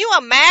 Can you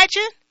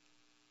imagine?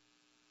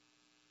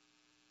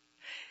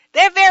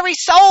 Their very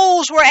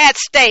souls were at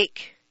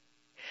stake.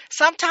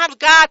 Sometimes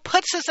God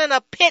puts us in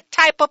a pit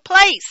type of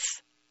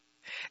place.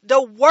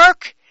 The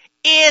work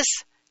is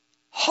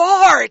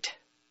hard.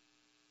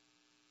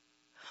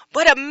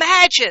 But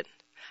imagine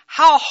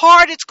how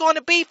hard it's going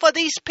to be for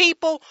these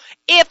people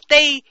if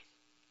they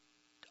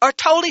are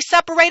totally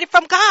separated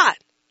from God.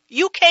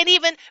 You can't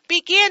even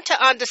begin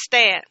to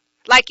understand.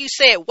 Like you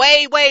said,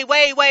 way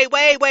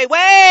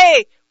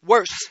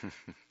worse.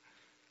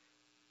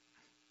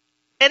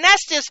 And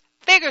that's just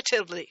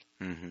figuratively.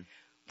 Mm-hmm.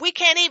 We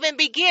can't even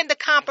begin to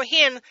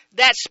comprehend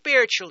that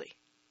spiritually.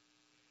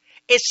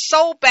 It's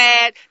so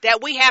bad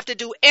that we have to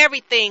do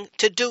everything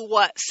to do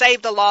what?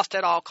 Save the lost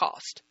at all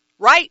cost.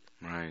 Right?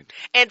 Right.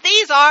 And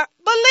these are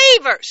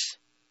believers.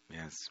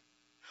 Yes.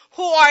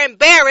 Who are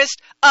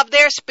embarrassed of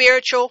their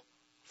spiritual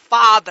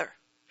father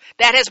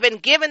that has been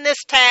given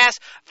this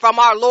task from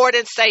our Lord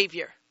and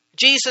Savior,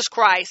 Jesus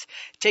Christ,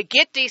 to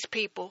get these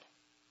people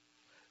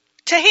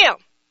to Him.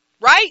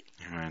 Right?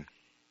 Amen.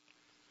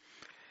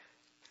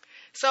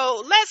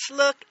 So let's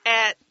look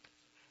at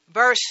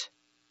verse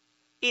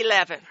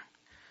 11.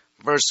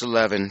 Verse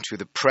 11, to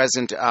the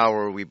present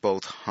hour we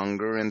both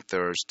hunger and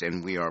thirst,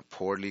 and we are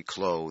poorly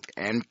clothed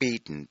and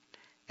beaten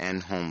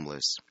and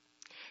homeless.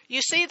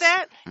 You see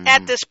that? Mm-hmm.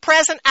 At this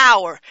present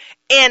hour,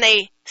 in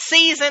a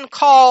season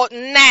called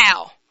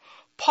now,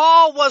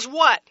 Paul was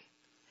what?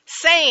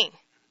 Saying,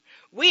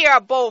 we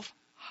are both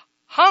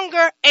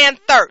hunger and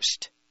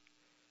thirst.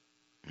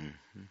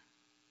 Mm-hmm.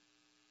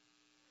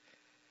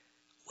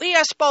 We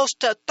are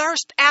supposed to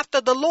thirst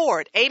after the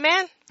Lord.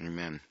 Amen?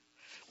 Amen.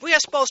 We are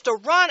supposed to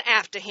run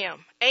after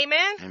Him.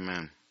 Amen?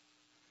 Amen.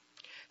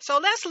 So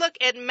let's look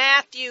at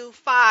Matthew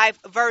 5,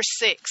 verse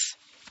 6.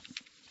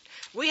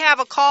 We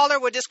have a caller.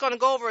 We're just going to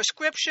go over a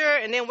scripture,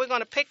 and then we're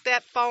going to pick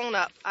that phone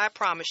up. I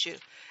promise you.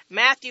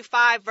 Matthew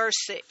 5, verse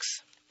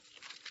 6.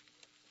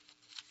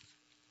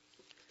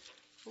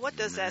 What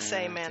does that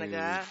say, man of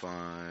God?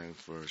 5,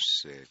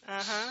 verse 6.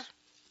 Uh-huh.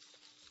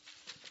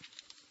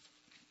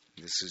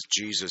 This is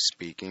Jesus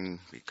speaking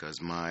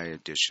because my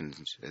edition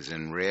is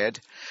in red.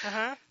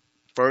 Uh-huh.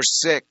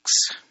 Verse 6,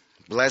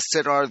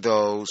 blessed are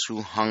those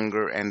who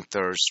hunger and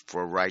thirst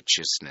for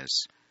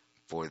righteousness,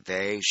 for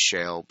they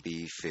shall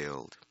be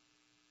filled.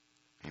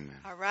 Amen.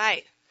 All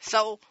right.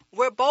 So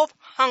we're both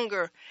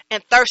hunger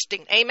and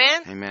thirsting.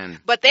 Amen?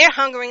 Amen. But they're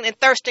hungering and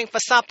thirsting for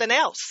something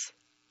else.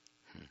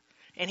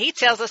 And He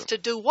tells us to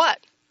do what?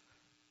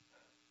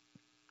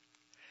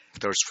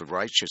 Thirst for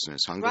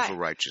righteousness, hunger for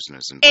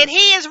righteousness. And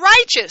He is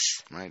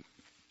righteous. Right.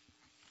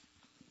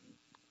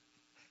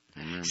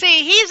 Amen.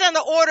 See, He's in the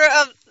order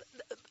of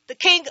the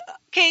king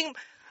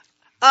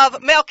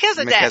of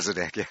Melchizedek.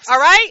 Melchizedek, yes. All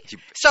right?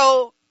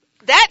 So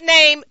that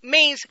name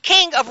means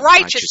king of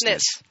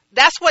righteousness.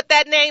 That's what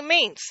that name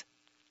means.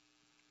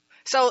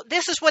 So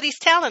this is what He's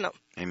telling them.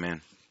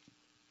 Amen.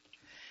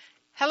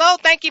 Hello,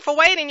 thank you for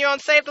waiting. You're on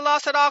Save the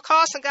Lost at All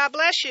Costs, and God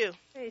bless you.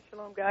 Hey,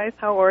 shalom, guys.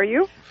 How are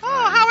you?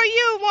 Oh, how are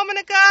you, woman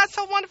of God?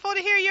 So wonderful to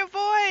hear your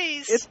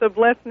voice. It's a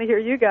blessing to hear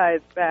you guys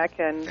back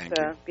and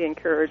be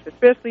encouraged,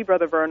 especially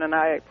Brother Vernon.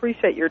 I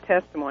appreciate your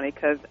testimony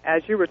because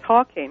as you were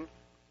talking,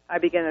 I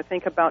began to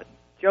think about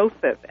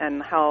Joseph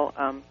and how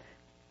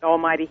the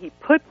Almighty, He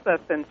puts us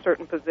in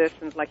certain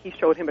positions, like He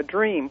showed him a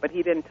dream, but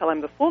He didn't tell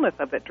him the fullness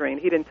of that dream.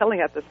 He didn't tell him he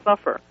had to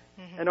suffer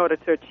in order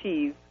to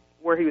achieve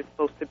where he was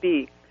supposed to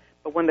be.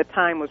 But when the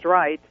time was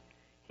right,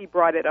 He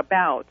brought it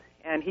about,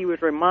 and he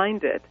was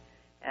reminded.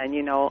 And,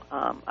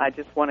 I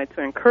just wanted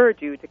to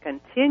encourage you to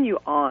continue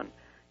on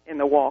in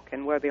the walk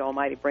and where the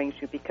Almighty brings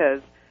you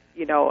because,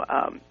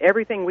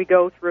 everything we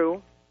go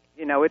through,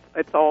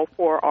 it's all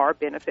for our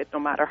benefit, no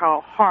matter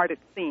how hard it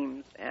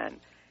seems. And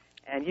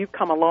you've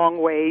come a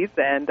long ways,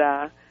 and,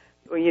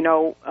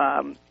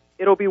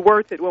 it'll be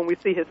worth it when we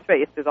see His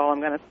face is all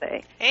I'm going to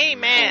say.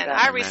 Amen.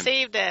 I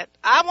received that.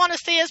 I want to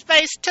see His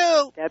face,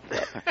 too. That's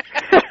it.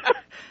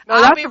 No,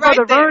 that's for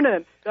Brother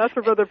Vernon. That's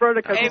for Brother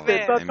Vernon because he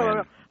said,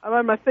 I'm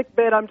on my sick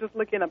bed, I'm just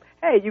looking up.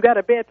 Hey, you got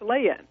a bed to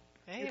lay in.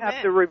 Amen. You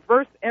have to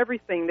reverse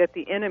everything that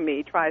the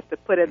enemy tries to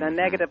put in a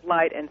negative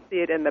light and see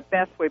it in the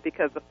best way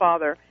because the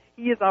Father,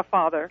 He is our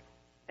Father,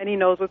 and He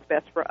knows what's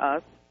best for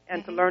us,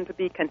 and to learn to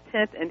be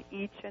content in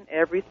each and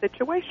every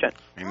situation.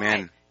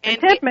 Amen.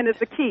 Contentment is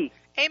the key.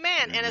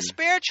 Amen. And a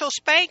spiritual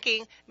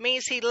spanking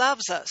means He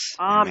loves us.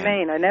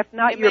 Amen. And if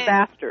not, you're a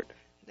bastard.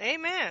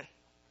 Amen.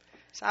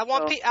 So I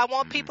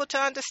want people to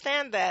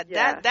understand that.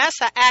 Yeah. That's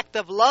an act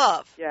of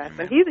love. Yes,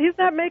 and he's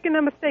not making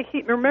a mistake.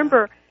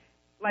 Remember,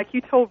 like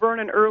you told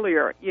Vernon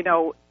earlier,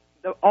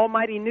 the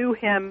Almighty knew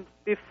him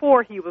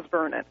before he was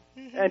Vernon.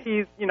 Mm-hmm. And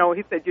he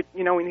said,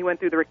 when he went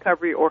through the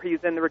recovery or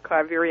he's in the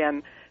recovery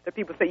and the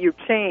people say, you've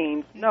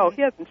changed. Mm-hmm. No,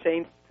 he hasn't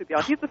changed to be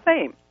honest. He's the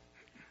same.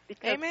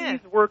 Because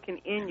He's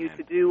working in you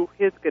to do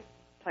His good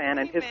plan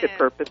and His good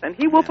purpose, and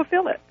He will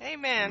fulfill it.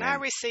 Amen. I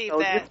receive that.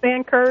 So just stay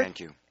encouraged. Thank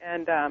you.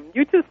 And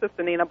you too,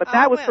 Sister Nina, but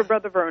that was for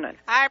Brother Vernon.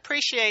 I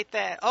appreciate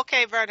that.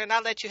 Okay, Vernon,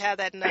 I'll let you have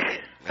that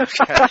nugget. All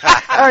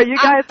right, you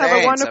guys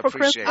have a wonderful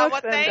Christmas. Oh,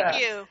 well,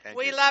 thank you.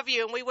 We love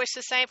you, and we wish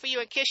the same for you.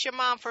 And kiss your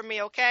mom for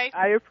me, okay?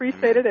 I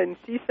appreciate it, and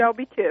she shall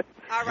be kissed.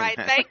 All right,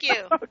 thank you.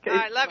 Okay. All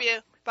right, love you.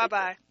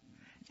 Bye-bye.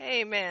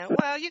 Amen.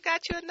 Well, you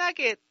got you a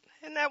nugget.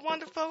 Isn't that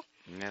wonderful?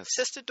 Yes.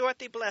 Sister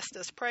Dorothy blessed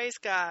us. Praise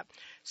God.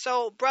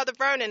 So, Brother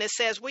Vernon, it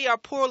says we are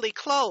poorly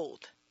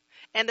clothed.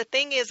 And the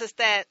thing is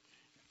that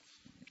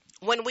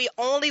when we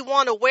only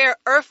want to wear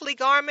earthly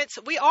garments,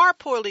 we are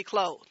poorly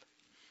clothed.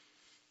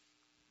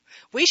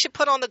 We should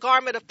put on the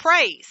garment of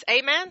praise.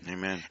 Amen?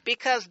 Amen.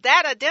 Because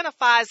that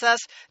identifies us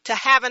to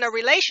having a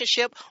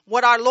relationship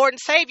with our Lord and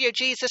Savior,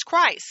 Jesus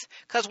Christ.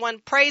 Because when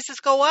praises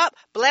go up,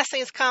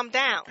 blessings come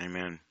down.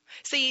 Amen.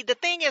 See, the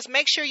thing is,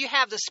 make sure you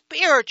have the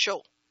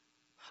spiritual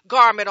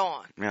garment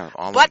on. Yeah,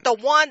 but the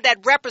one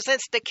that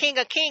represents the King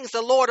of Kings,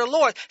 the Lord of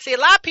Lords. See, a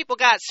lot of people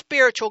got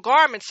spiritual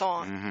garments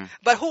on,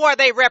 but who are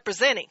they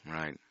representing?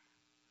 Right.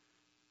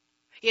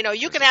 You know,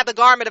 you can have the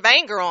garment of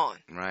anger on.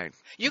 Right.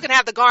 You can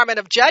have the garment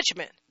of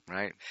judgment.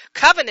 Right.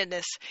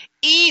 Covetousness,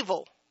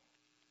 evil,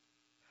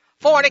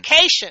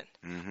 fornication,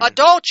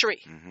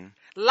 adultery,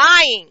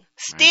 lying,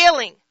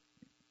 stealing,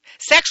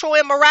 sexual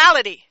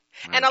immorality.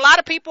 Right. And a lot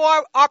of people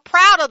are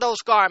proud of those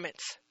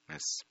garments.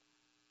 Yes.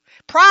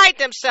 Pride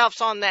themselves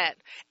on that.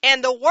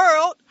 And the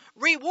world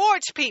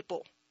rewards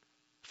people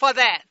for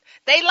that.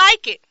 They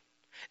like it.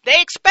 They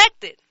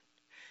expect it.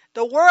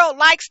 The world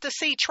likes to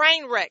see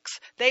train wrecks.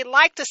 They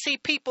like to see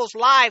people's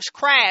lives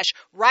crash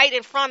right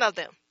in front of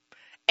them.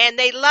 And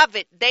they love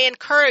it. They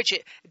encourage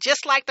it.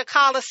 Just like the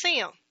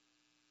Colosseum.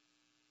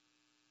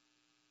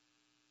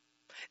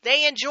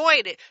 They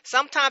enjoyed it.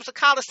 Sometimes the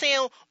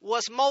Colosseum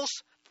was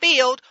most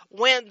filled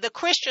when the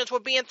Christians were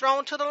being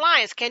thrown to the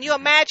lions. Can you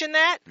imagine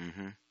that?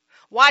 Mm-hmm.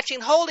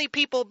 Watching holy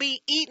people be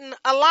eaten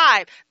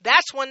alive.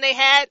 That's when they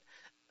had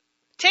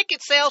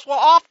ticket sales were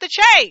off the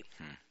chain.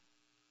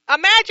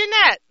 Imagine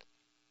that.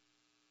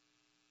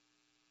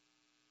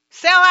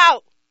 Sell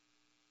out.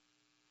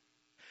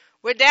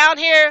 We're down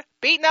here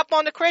beating up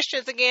on the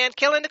Christians again,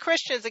 killing the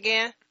Christians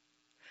again.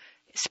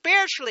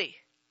 Spiritually,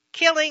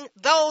 killing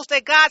those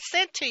that God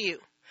sent to you.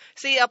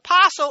 See,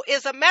 apostle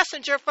is a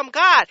messenger from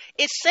God.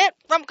 It's sent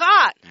from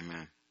God.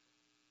 Amen.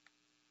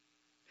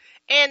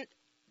 And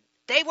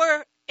they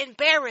were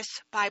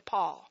embarrassed by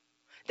Paul.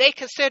 They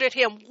considered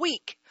him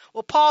weak.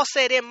 Well, Paul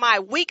said, in my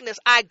weakness,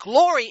 I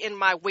glory in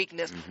my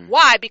weakness.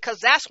 Why? Because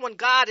that's when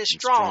God is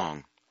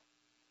strong.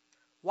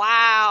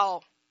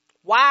 Wow.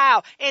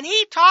 Wow. And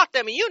he taught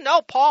them. And you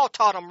know Paul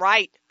taught them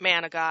right,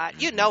 man of God.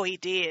 You know he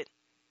did.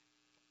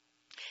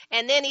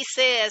 And then he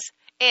says,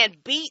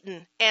 and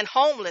beaten and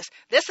homeless.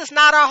 This is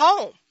not our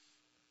home.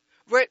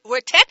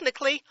 We're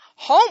technically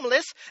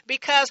homeless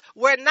because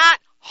we're not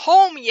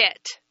home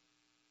yet.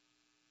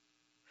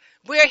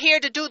 We're here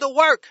to do the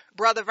work,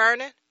 Brother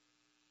Vernon.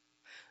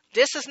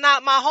 This is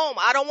not my home.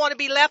 I don't want to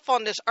be left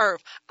on this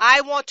earth.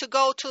 I want to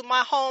go to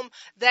my home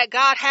that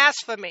God has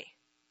for me.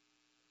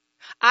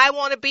 I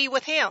want to be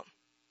with him.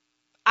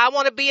 I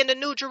want to be in the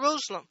New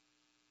Jerusalem.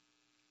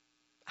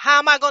 How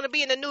am I going to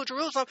be in the New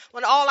Jerusalem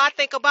when all I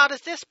think about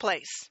is this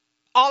place?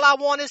 All I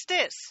want is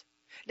this.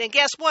 Then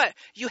guess what?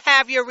 You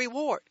have your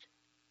reward.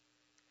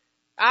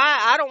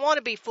 I don't want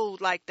to be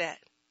fooled like that.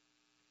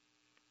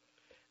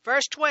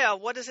 Verse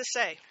 12, what does it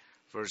say?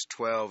 Verse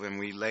 12, and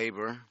we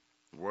labor,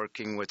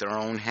 working with our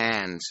own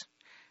hands,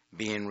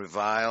 being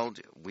reviled,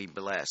 we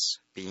bless,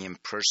 being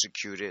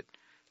persecuted,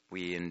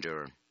 we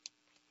endure.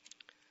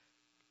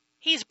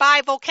 He's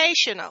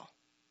bivocational.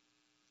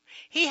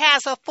 He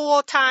has a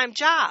full-time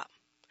job.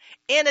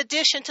 In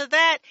addition to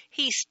that,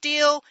 he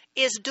still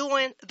is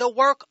doing the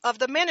work of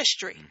the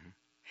ministry.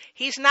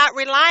 He's not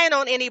relying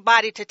on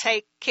anybody to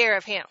take care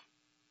of him.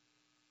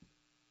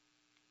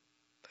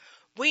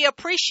 We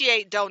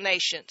appreciate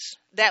donations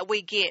that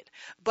we get,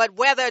 but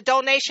whether a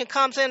donation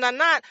comes in or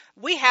not,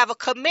 we have a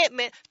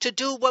commitment to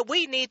do what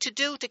we need to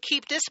do to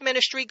keep this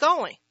ministry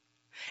going.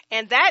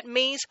 And that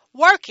means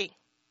working.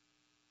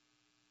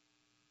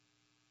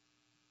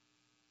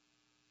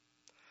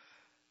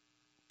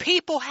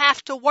 People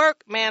have to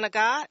work, man of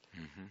God.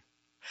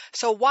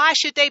 So why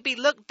should they be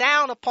looked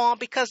down upon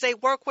because they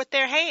work with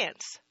their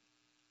hands?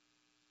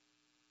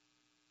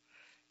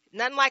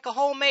 Nothing like a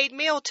homemade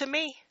meal to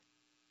me.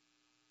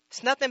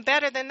 It's nothing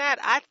better than that.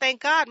 I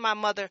thank God my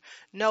mother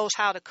knows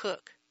how to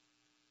cook.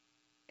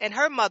 And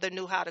her mother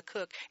knew how to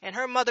cook. And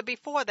her mother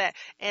before that.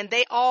 And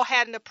they all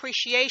had an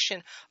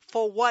appreciation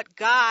for what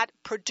God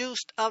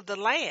produced of the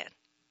land.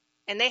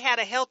 And they had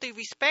a healthy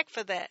respect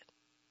for that.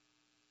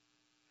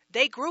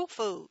 They grew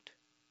food.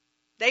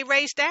 They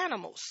raised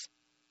animals.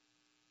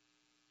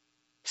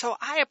 So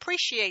I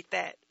appreciate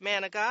that,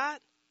 man of God.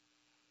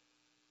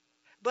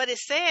 But it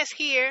says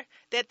here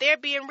that they're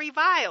being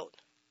reviled.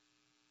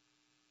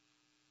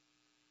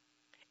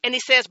 And he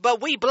says,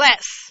 but we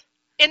bless.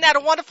 Isn't that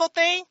a wonderful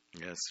thing?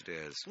 Yes, it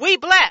is. We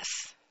bless.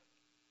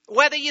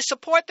 Whether you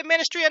support the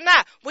ministry or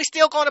not, we're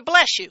still going to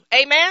bless you.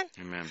 Amen?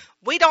 Amen.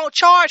 We don't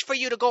charge for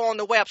you to go on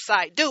the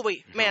website, do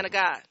we, man of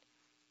God?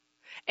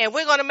 And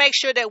we're going to make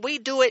sure that we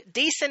do it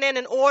decent and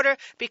in order,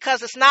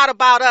 because it's not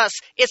about us.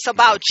 It's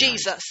about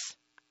Jesus.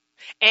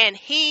 And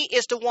he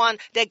is the one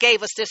that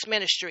gave us this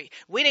ministry.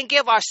 We didn't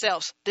give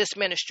ourselves this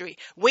ministry.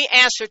 We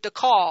answered the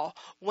call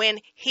when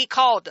he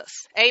called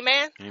us.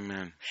 Amen?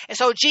 Amen. And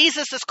so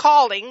Jesus is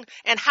calling,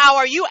 and how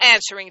are you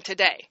answering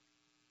today?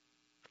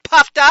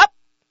 Puffed up?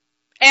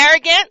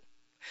 Arrogant?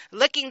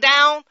 Looking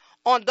down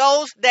on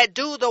those that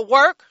do the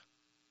work?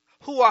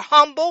 Who are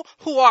humble?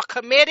 Who are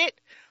committed?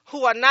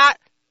 Who are not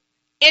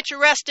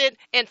interested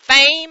in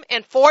fame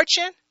and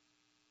fortune?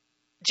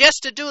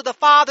 Just to do the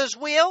Father's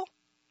will?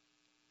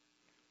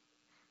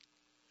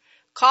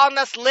 Calling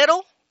us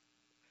little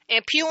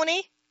and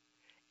puny,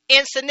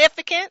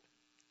 insignificant.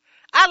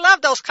 I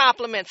love those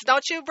compliments,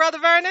 don't you, Brother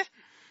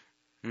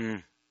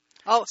Vernon?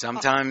 Oh,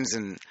 sometimes,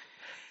 and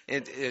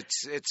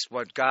it's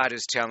what God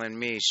is telling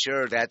me.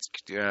 Sure,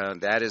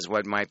 that is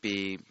what might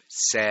be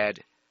said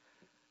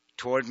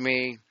toward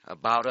me,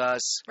 about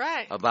us,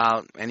 right,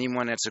 about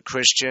anyone that's a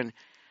Christian.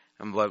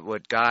 But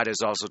what God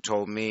has also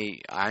told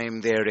me, I am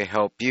there to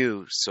help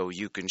you so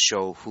you can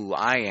show who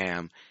I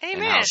am. Amen.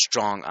 And how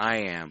strong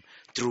I am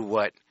through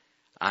what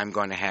I'm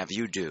going to have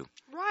you do.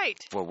 Right.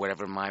 For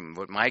whatever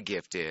what my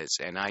gift is.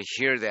 And I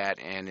hear that,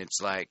 and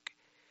it's like,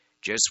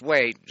 just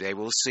wait, they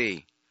will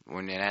see.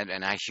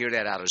 And I hear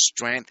that out of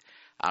strength,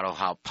 out of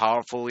how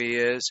powerful he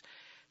is.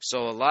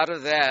 So a lot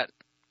of that,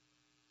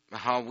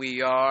 how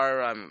we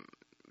are,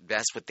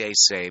 that's what they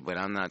say, but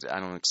I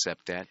don't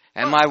accept that.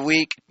 Am I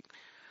weak?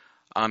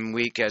 I'm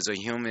weak as a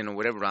human or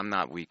whatever. I'm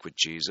not weak with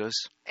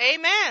Jesus.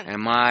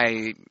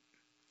 Amen.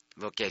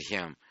 Look at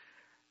him.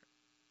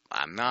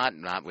 I'm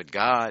not with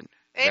God.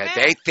 Amen.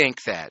 They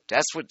think that.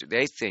 That's what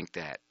they think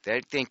that.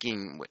 They're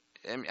thinking,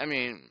 I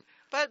mean,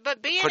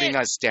 but being putting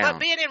us down. But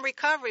being in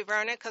recovery,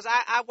 Vernon, because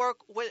I work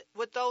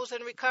with those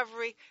in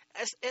recovery,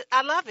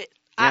 I love it.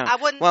 Yeah. I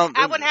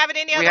wouldn't have it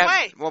any other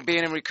way. Well,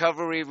 being in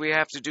recovery, we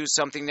have to do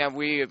something that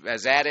we,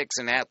 as addicts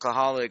and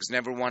alcoholics,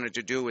 never wanted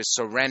to do, is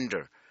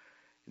surrender.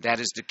 That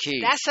is the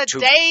key. That's a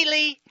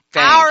daily,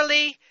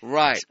 hourly,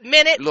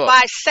 minute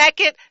by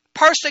second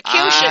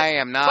persecution. I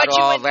am not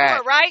all endure,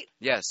 that. Right?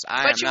 Yes,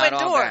 I am not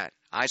all that.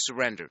 I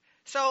surrender.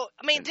 So,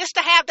 I mean, just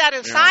to have that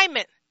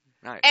assignment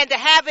and to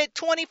have it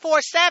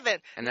 24/7,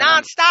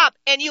 nonstop,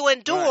 and you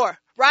endure,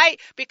 right?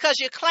 Because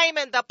you're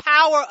claiming the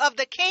power of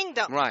the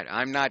kingdom. Right.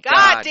 I'm not God.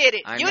 God did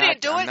it. You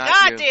didn't do it.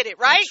 God did it,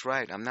 right? That's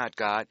right. I'm not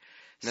God.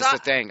 And that's the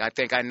thing. I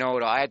think I know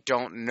it all. I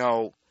don't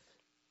know.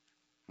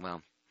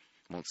 Well,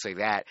 won't say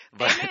that,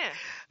 but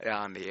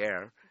on the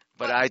air.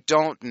 But I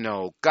don't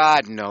know.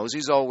 God knows.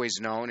 He's always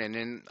known. And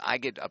then I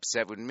get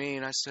upset with me,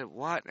 and I said,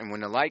 what? And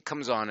when the light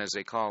comes on, as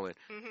they call it,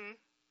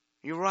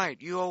 you're right.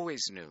 You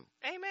always knew.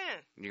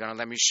 Amen. You're going to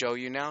let me show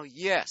you now?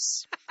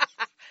 Yes.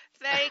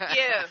 Thank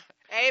you.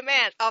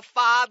 Amen. A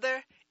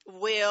father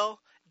will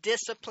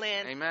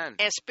discipline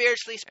and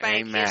spiritually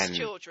spank his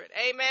children.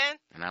 Amen.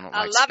 And I don't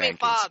like a loving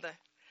father.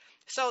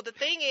 So the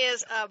thing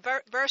is,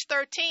 verse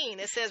 13,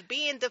 it says,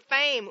 being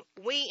defamed,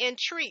 we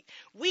entreat.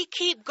 We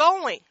keep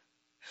going.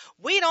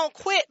 We don't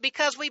quit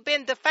because we've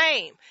been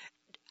defamed.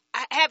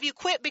 Have you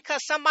quit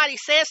because somebody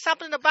says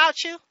something about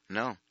you?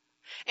 No.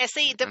 And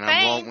see, defame, and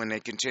I won't when they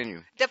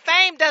continue.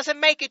 Defame doesn't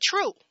make it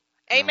true.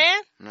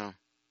 Amen? No.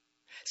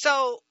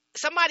 So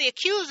somebody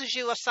accuses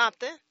you of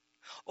something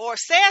or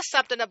says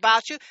something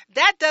about you,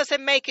 that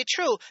doesn't make it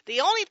true.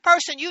 The only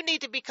person you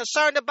need to be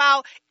concerned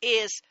about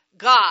is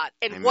God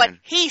and what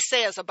he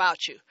says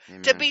about you.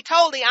 Amen. To be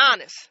totally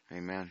honest.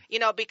 Amen. You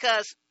know,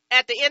 because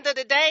at the end of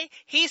the day,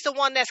 he's the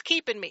one that's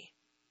keeping me.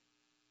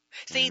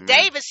 See,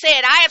 David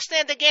said, I have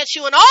sinned against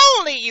you and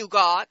only you,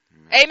 God.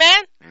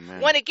 Amen?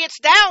 When it gets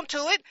down to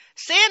it,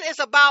 sin is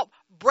about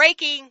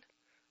breaking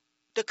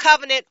the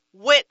covenant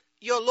with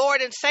your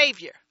Lord and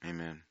Savior.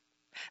 Amen.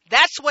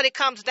 That's what it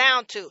comes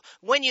down to.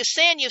 When you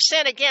sin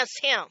against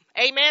him.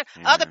 Amen?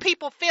 Other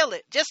people feel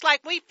it, just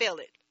like we feel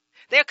it.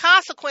 There are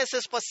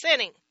consequences for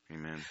sinning.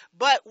 Amen.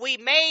 But we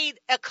made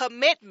a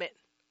commitment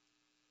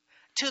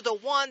to the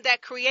one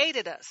that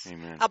created us.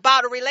 Amen.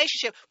 About a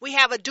relationship. We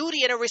have a duty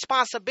and a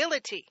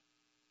responsibility.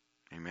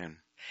 Amen.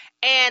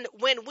 And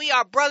when we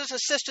are brothers and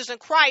sisters in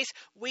Christ,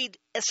 we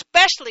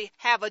especially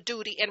have a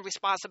duty and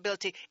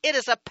responsibility. It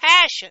is a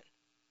passion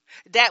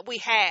that we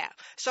have.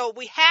 So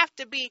we have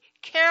to be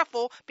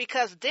careful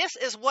because this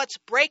is what's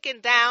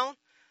breaking down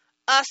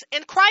us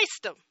in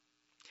Christendom.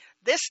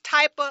 This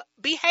type of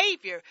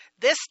behavior,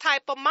 this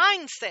type of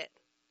mindset.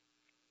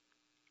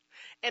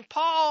 And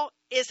Paul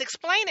is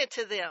explaining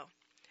to them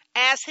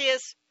as his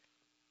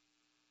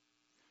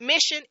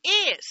mission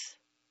is.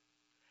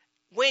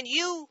 When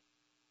you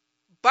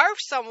birth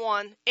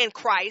someone in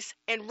Christ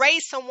and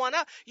raise someone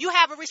up, you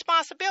have a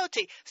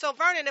responsibility. So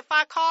Vernon, if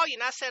I call you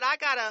and I said, I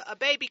got a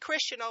baby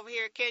Christian over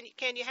here,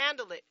 can you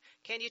handle it?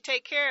 Can you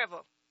take care of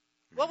him?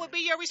 What would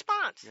be your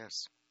response?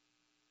 Yes.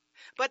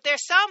 But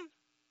there's some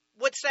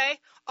would say,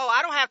 oh,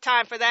 I don't have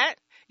time for that.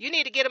 You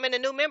need to get him in the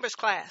new members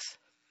class.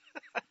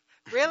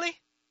 Really?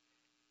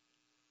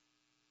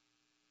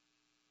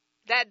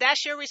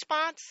 That's your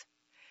response?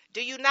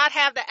 Do you not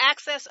have the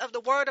access of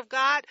the Word of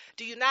God?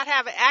 Do you not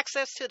have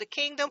access to the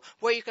kingdom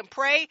where you can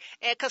pray?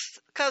 And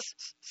because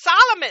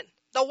Solomon,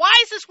 the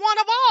wisest one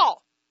of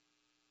all,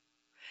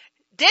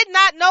 did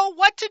not know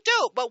what to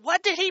do. But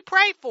what did he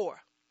pray for?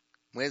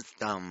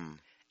 Wisdom.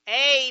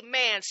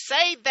 Amen.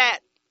 Say that.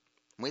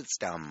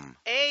 Wisdom.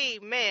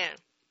 Amen.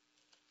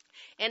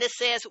 And it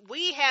says,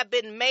 we have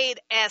been made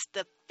as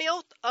the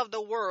filth of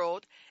the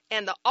world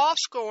and the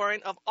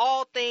offscouring of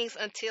all things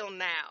until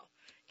now.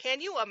 Can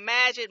you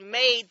imagine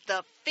made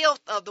the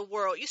filth of the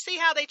world? You see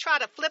how they try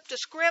to flip the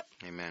script?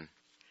 Amen.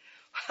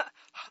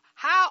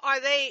 How are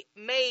they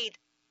made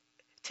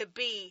to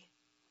be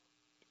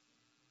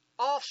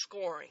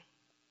offscouring?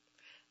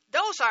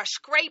 Those are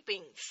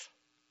scrapings.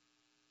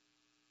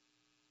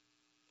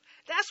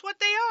 That's what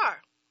they are.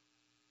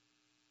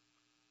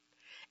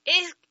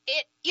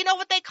 You know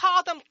what they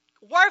call them?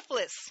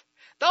 Worthless.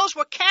 Those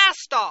were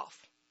cast off.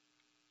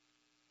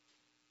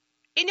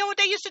 You know what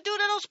they used to do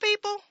to those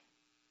people?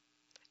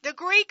 The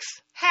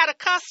Greeks had a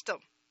custom.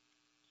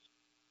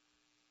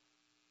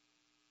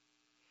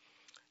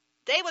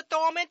 They would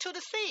throw them into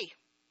the sea.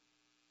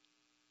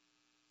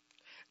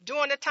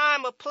 During the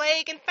time of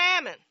plague and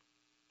famine,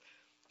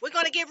 we're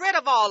going to get rid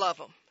of all of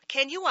them.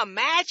 Can you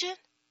imagine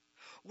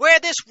where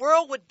this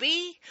world would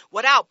be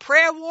without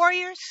prayer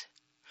warriors?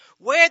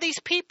 Where these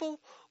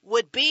people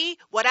would be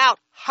without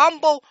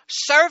humble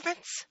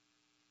servants?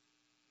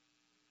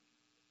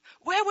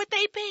 Where would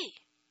they be?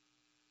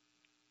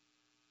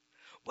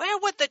 Where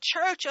would the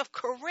church of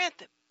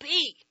Corinth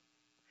be?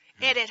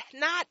 It had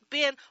not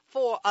been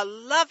for a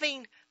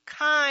loving,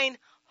 kind,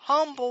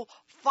 humble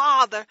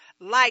father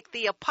like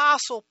the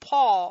Apostle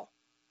Paul,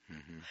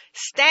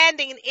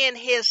 standing in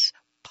his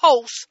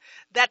post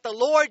that the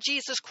Lord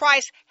Jesus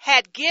Christ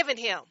had given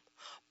him.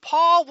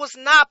 Paul was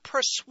not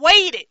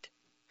persuaded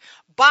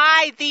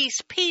by these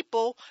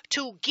people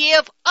to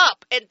give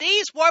up. And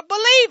these were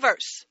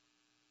believers.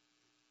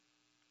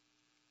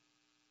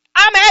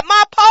 I'm at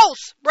my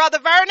post, Brother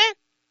Vernon.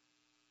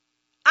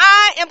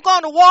 I am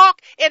going to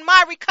walk in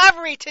my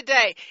recovery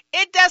today.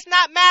 It does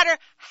not matter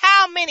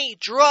how many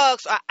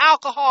drugs or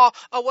alcohol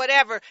or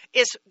whatever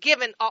is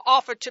given or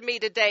offered to me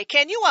today.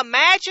 Can you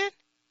imagine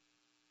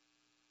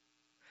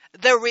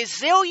the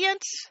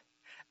resilience,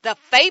 the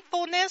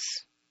faithfulness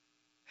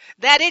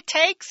that it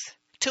takes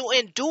to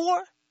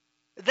endure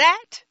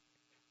that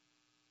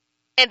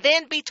and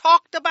then be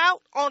talked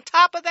about on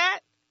top of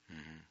that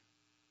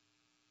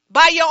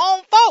by your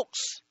own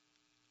folks?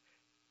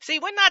 See,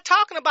 we're not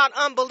talking about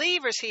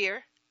unbelievers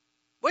here.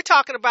 We're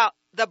talking about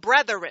the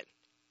brethren.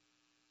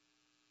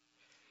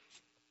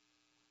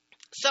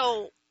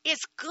 So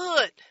it's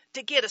good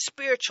to get a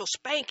spiritual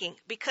spanking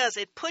because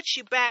it puts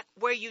you back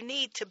where you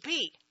need to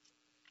be.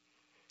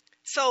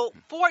 So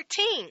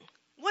 14,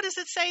 what does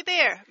it say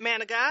there,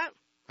 man of God?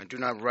 I do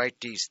not write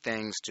these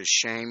things to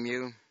shame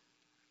you,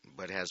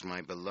 but as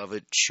my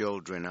beloved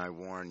children, I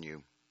warn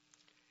you.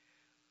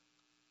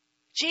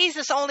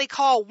 Jesus only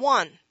called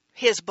one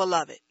his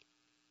beloved.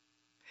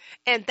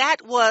 And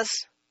that was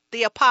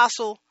the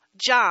Apostle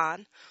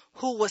John,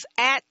 who was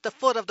at the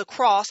foot of the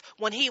cross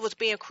when he was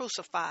being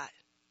crucified.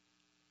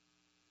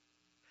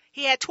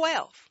 He had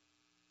 12.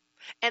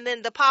 And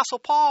then the Apostle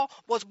Paul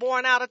was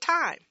born out of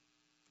time.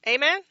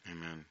 Amen?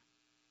 Amen.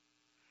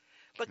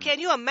 But can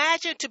you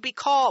imagine to be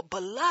called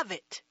beloved?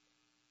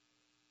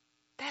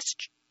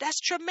 That's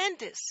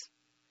tremendous.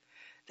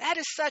 That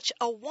is such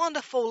a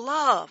wonderful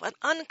love, an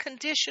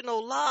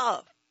unconditional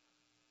love,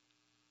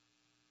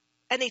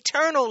 an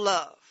eternal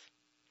love.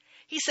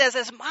 He says,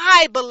 as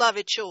my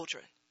beloved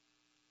children.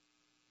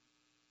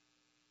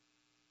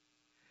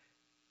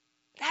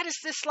 That is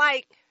just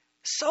like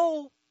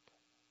so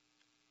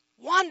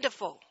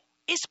wonderful.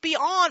 It's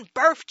beyond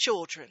birth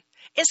children.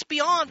 It's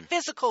beyond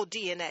physical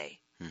DNA.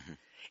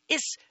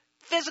 It's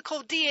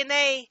physical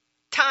DNA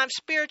times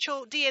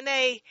spiritual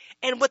DNA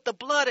and with the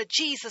blood of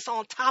Jesus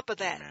on top of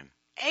that. Amen.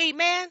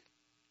 Amen.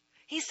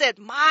 He said,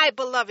 my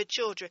beloved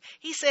children.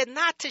 He said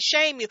not to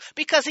shame you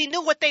because he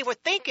knew what they were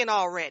thinking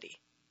already.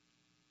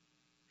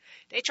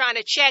 They trying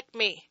to check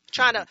me,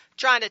 trying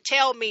to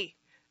tell me,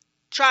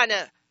 trying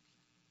to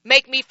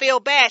make me feel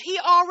bad. He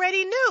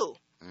already knew.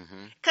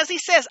 Because he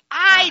says,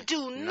 I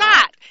do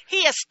not. He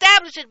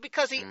established it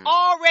because he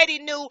already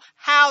knew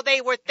how they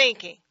were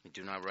thinking. I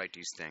do not write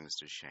these things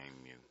to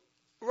shame you.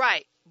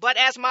 Right. But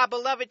as my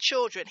beloved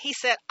children, he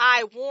said,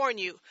 I warn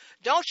you.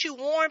 Don't you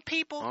warn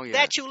people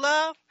that you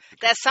love?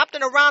 That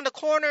something around the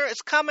corner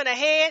is coming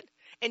ahead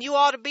and you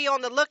ought to be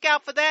on the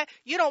lookout for that?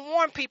 You don't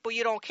warn people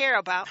you don't care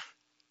about.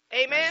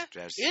 Amen?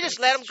 You just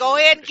let them go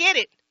ahead and get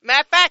it.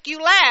 Matter of fact,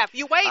 you laugh.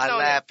 You wait on it. I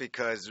laugh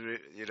because,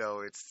 we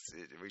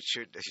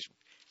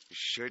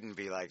shouldn't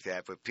be like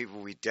that, but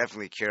people we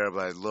definitely care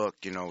about. Look,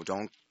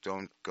 don't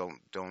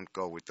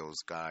go with those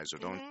guys, or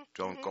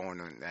don't go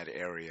in that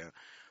area,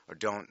 or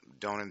don't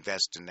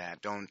invest in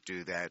that. Don't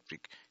do that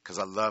because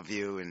I love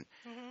you, and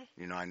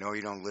I know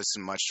you don't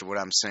listen much to what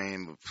I'm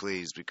saying, but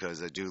please,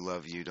 because I do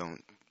love you,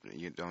 don't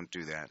don't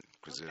do that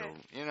because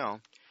it'll.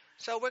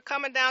 So we're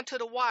coming down to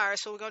the wire,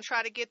 so we're going to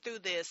try to get through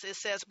this. It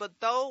says, but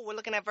though, we're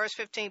looking at verse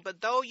 15, but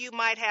though you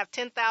might have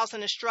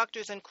 10,000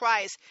 instructors in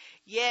Christ,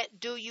 yet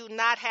do you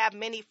not have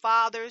many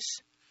fathers?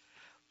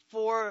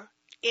 For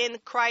in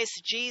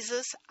Christ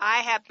Jesus, I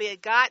have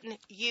begotten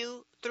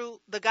you through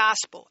the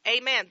gospel.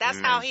 Amen. That's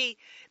how he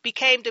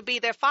became to be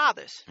their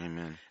fathers.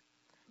 Amen.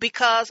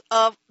 Because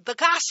of the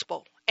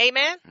gospel.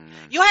 Amen.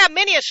 You'll have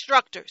many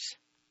instructors,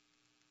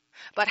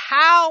 but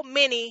how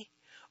many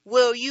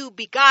will you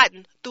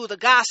begotten through the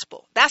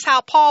gospel? That's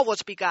how Paul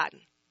was begotten,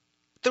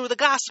 through the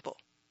gospel.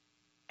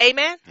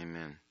 Amen?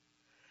 Amen.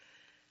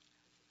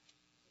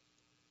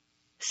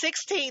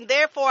 16,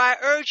 therefore I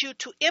urge you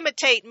to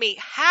imitate me.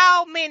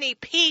 How many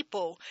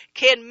people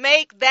can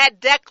make that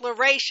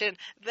declaration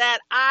that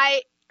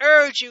I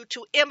urge you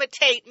to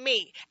imitate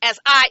me as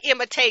I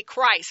imitate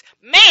Christ?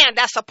 Man,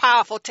 that's a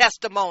powerful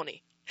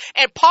testimony.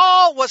 And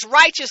Paul was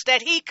righteous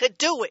that he could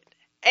do it.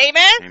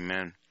 Amen?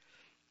 Amen.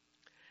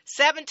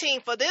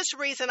 17, for this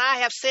reason I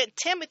have sent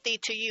Timothy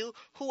to you,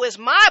 who is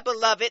my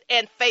beloved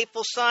and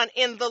faithful son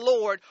in the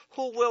Lord,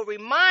 who will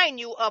remind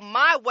you of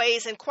my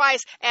ways in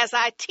Christ as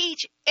I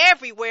teach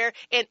everywhere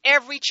in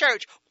every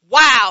church.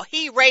 Wow,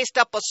 he raised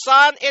up a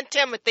son in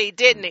Timothy,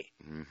 didn't he?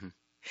 Mm-hmm.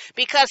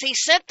 Because he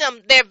sent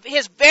them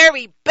his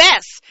very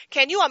best.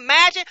 Can you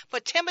imagine for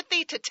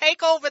Timothy to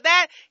take over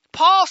that?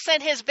 Paul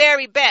sent his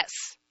very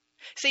best.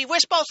 See, we're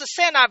supposed to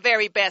send our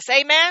very best.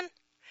 Amen?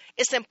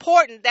 It's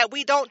important that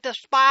we don't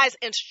despise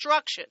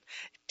instruction.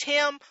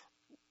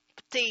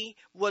 Timothy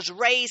was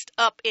raised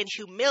up in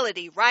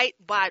humility, right,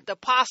 by the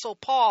Apostle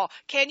Paul.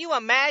 Can you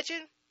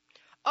imagine?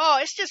 Oh,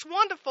 it's just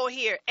wonderful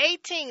here.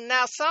 18,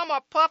 now some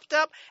are puffed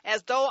up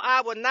as though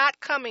I were not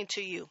coming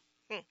to you.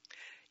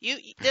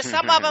 There's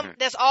some of them,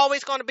 there's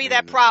always going to be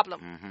that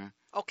problem,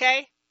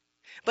 okay?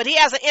 But he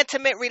has an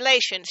intimate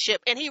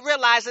relationship, and he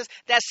realizes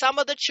that some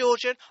of the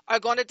children are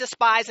going to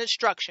despise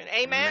instruction.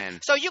 Amen?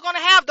 So you're going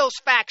to have those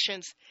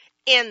factions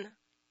in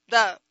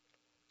the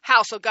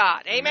house of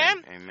God.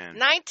 Amen? Amen.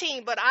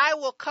 19, but I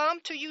will come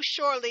to you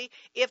surely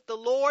if the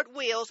Lord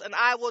wills, and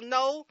I will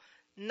know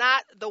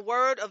not the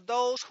word of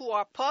those who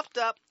are puffed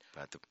up,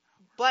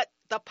 but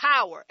the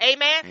power.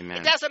 Amen? Amen?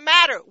 It doesn't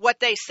matter what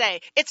they say.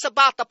 It's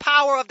about the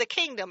power of the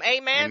kingdom.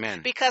 Amen?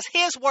 Amen? Because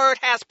his word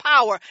has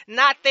power,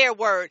 not their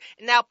word.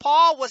 Now,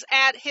 Paul was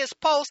at his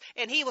post,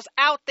 and he was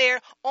out there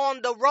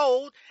on the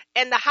road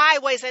and the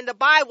highways and the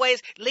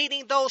byways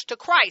leading those to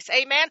Christ.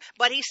 Amen?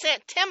 But he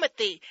sent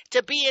Timothy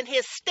to be in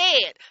his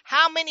stead.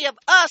 How many of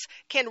us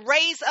can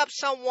raise up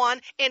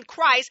someone in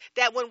Christ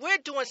that when we're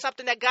doing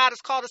something that God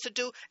has called us to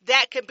do,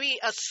 that can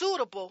be a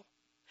suitable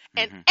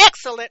and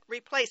excellent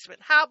replacement?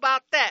 How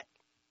about that?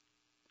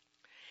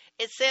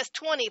 It says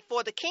 20,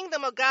 for the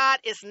kingdom of God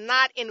is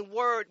not in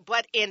word,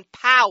 but in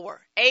power.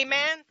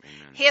 Amen?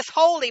 His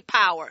holy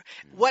power.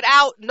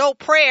 Without no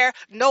prayer,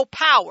 no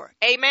power.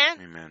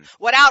 Amen?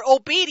 Without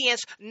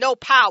obedience, no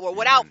power.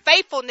 Without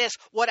faithfulness,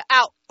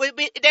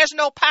 there's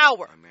no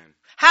power.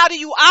 How do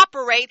you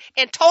operate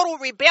in total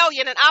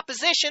rebellion and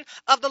opposition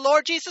of the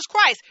Lord Jesus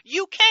Christ?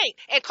 You can't.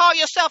 And call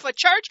yourself a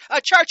church?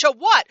 A church of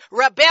what?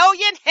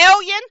 Rebellion,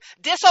 hellion,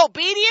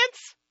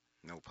 disobedience?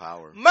 No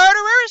power.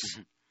 Murderers?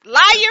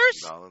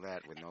 Liars, all of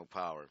that with no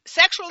power.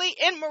 Sexually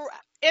immorality.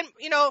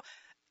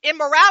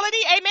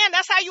 Amen.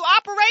 That's how you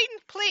operating.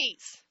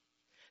 Please.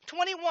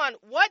 21.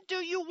 What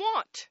do you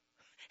want?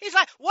 He's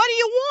like, what do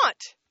you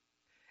want?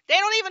 They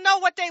don't even know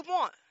what they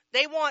want.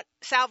 They want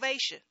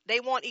salvation. They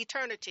want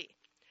eternity.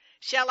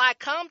 Shall I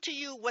come to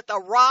you with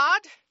a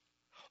rod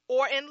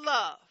or in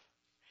love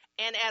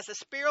and as a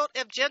spirit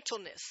of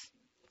gentleness?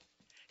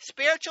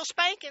 Spiritual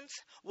spankings.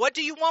 What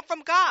do you want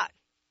from God?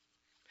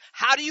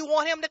 How do you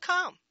want him to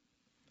come?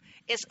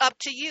 It's up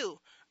to you.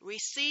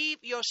 Receive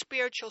your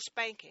spiritual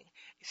spanking.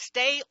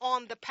 Stay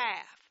on the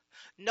path.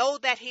 Know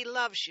that he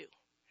loves you.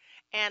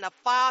 And a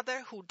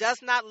father who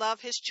does not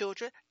love his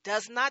children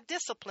does not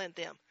discipline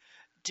them.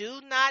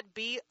 Do not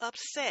be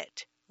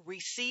upset.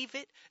 Receive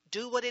it.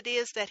 Do what it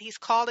is that he's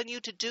calling you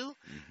to do.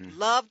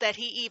 Love that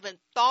he even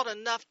thought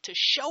enough to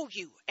show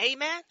you.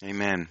 Amen?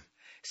 Amen.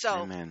 So,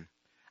 Amen.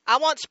 I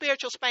want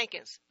spiritual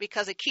spankings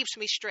because it keeps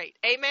me straight.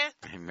 Amen?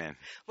 Amen.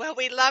 Well,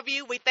 we love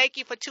you. We thank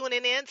you for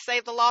tuning in.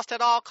 Save the Lost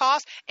at all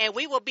costs. And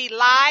we will be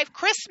live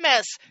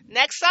Christmas.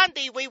 Next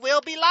Sunday, we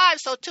will be live.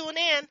 So tune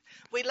in.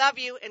 We love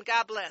you and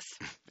God bless.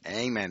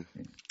 Amen.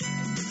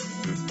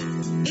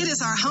 It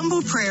is our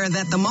humble prayer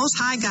that the Most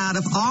High God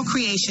of all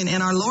creation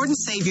and our Lord and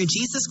Savior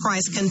Jesus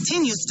Christ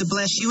continues to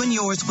bless you and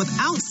yours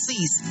without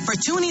cease for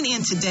tuning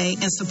in today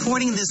and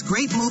supporting this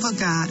great move of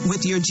God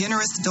with your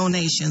generous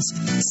donations.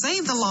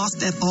 Save the Lost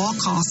at All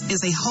Costs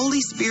is a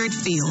Holy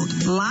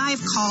Spirit-filled,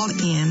 live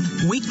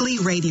called-in weekly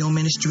radio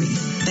ministry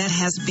that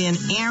has been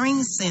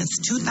airing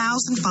since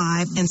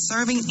 2005 and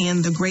serving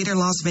in the greater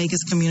Las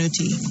Vegas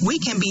community.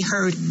 We can be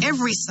heard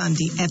every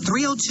Sunday at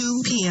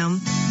 3:02 p.m.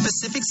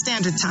 Pacific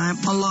Standard Time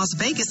on Las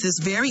Vegas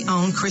Vegas's very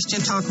own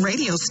Christian Talk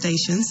radio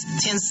stations,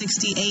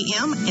 1060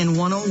 AM and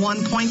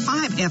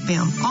 101.5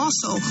 FM.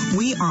 Also,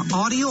 we are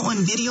audio and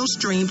video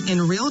streamed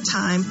in real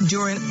time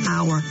during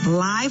our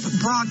live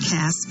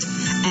broadcast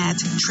at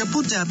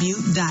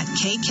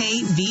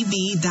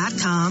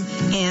www.kkvv.com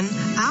and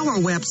our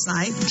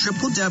website,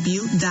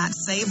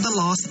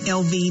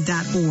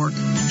 www.savethelostlv.org.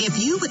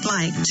 If you would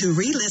like to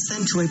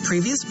re-listen to a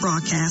previous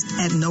broadcast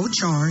at no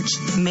charge,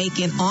 make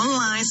an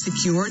online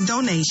secure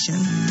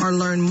donation, or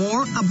learn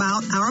more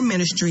about our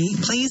ministry,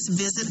 please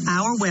visit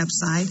our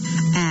website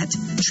at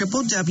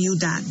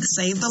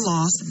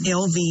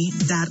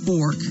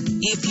www.savethelostlv.org.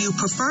 If you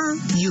prefer,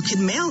 you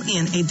can mail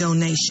in a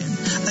donation.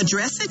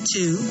 Address it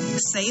to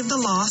Save the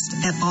Lost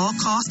at All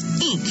Costs,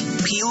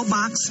 Inc., P.O.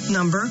 Box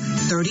number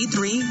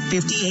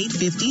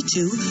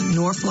 335852,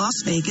 North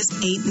Las Vegas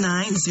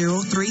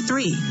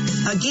 89033.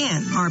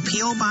 Again, our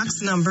P.O.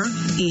 Box number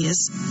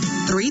is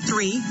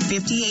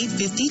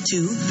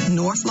 335852,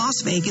 North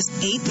Las Vegas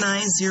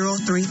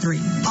 89033.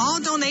 All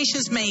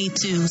donations made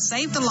to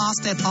Save the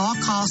Lost at All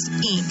Costs,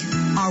 Inc.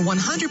 are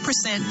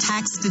 100%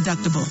 tax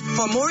deductible.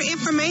 For more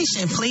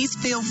information, please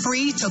feel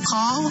free to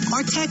call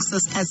or text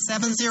us at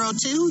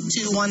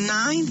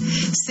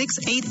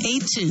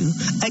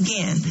 702-219-6882.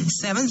 Again,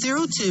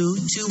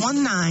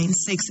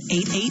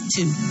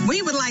 702-219-6882.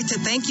 We would like to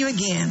thank you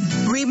again.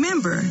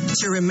 Remember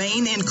to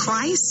remain in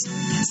Christ,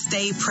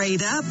 stay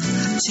prayed up,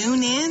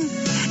 tune in,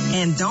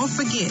 and don't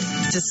forget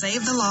to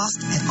save the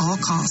lost at all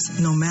costs,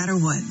 no matter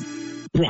what.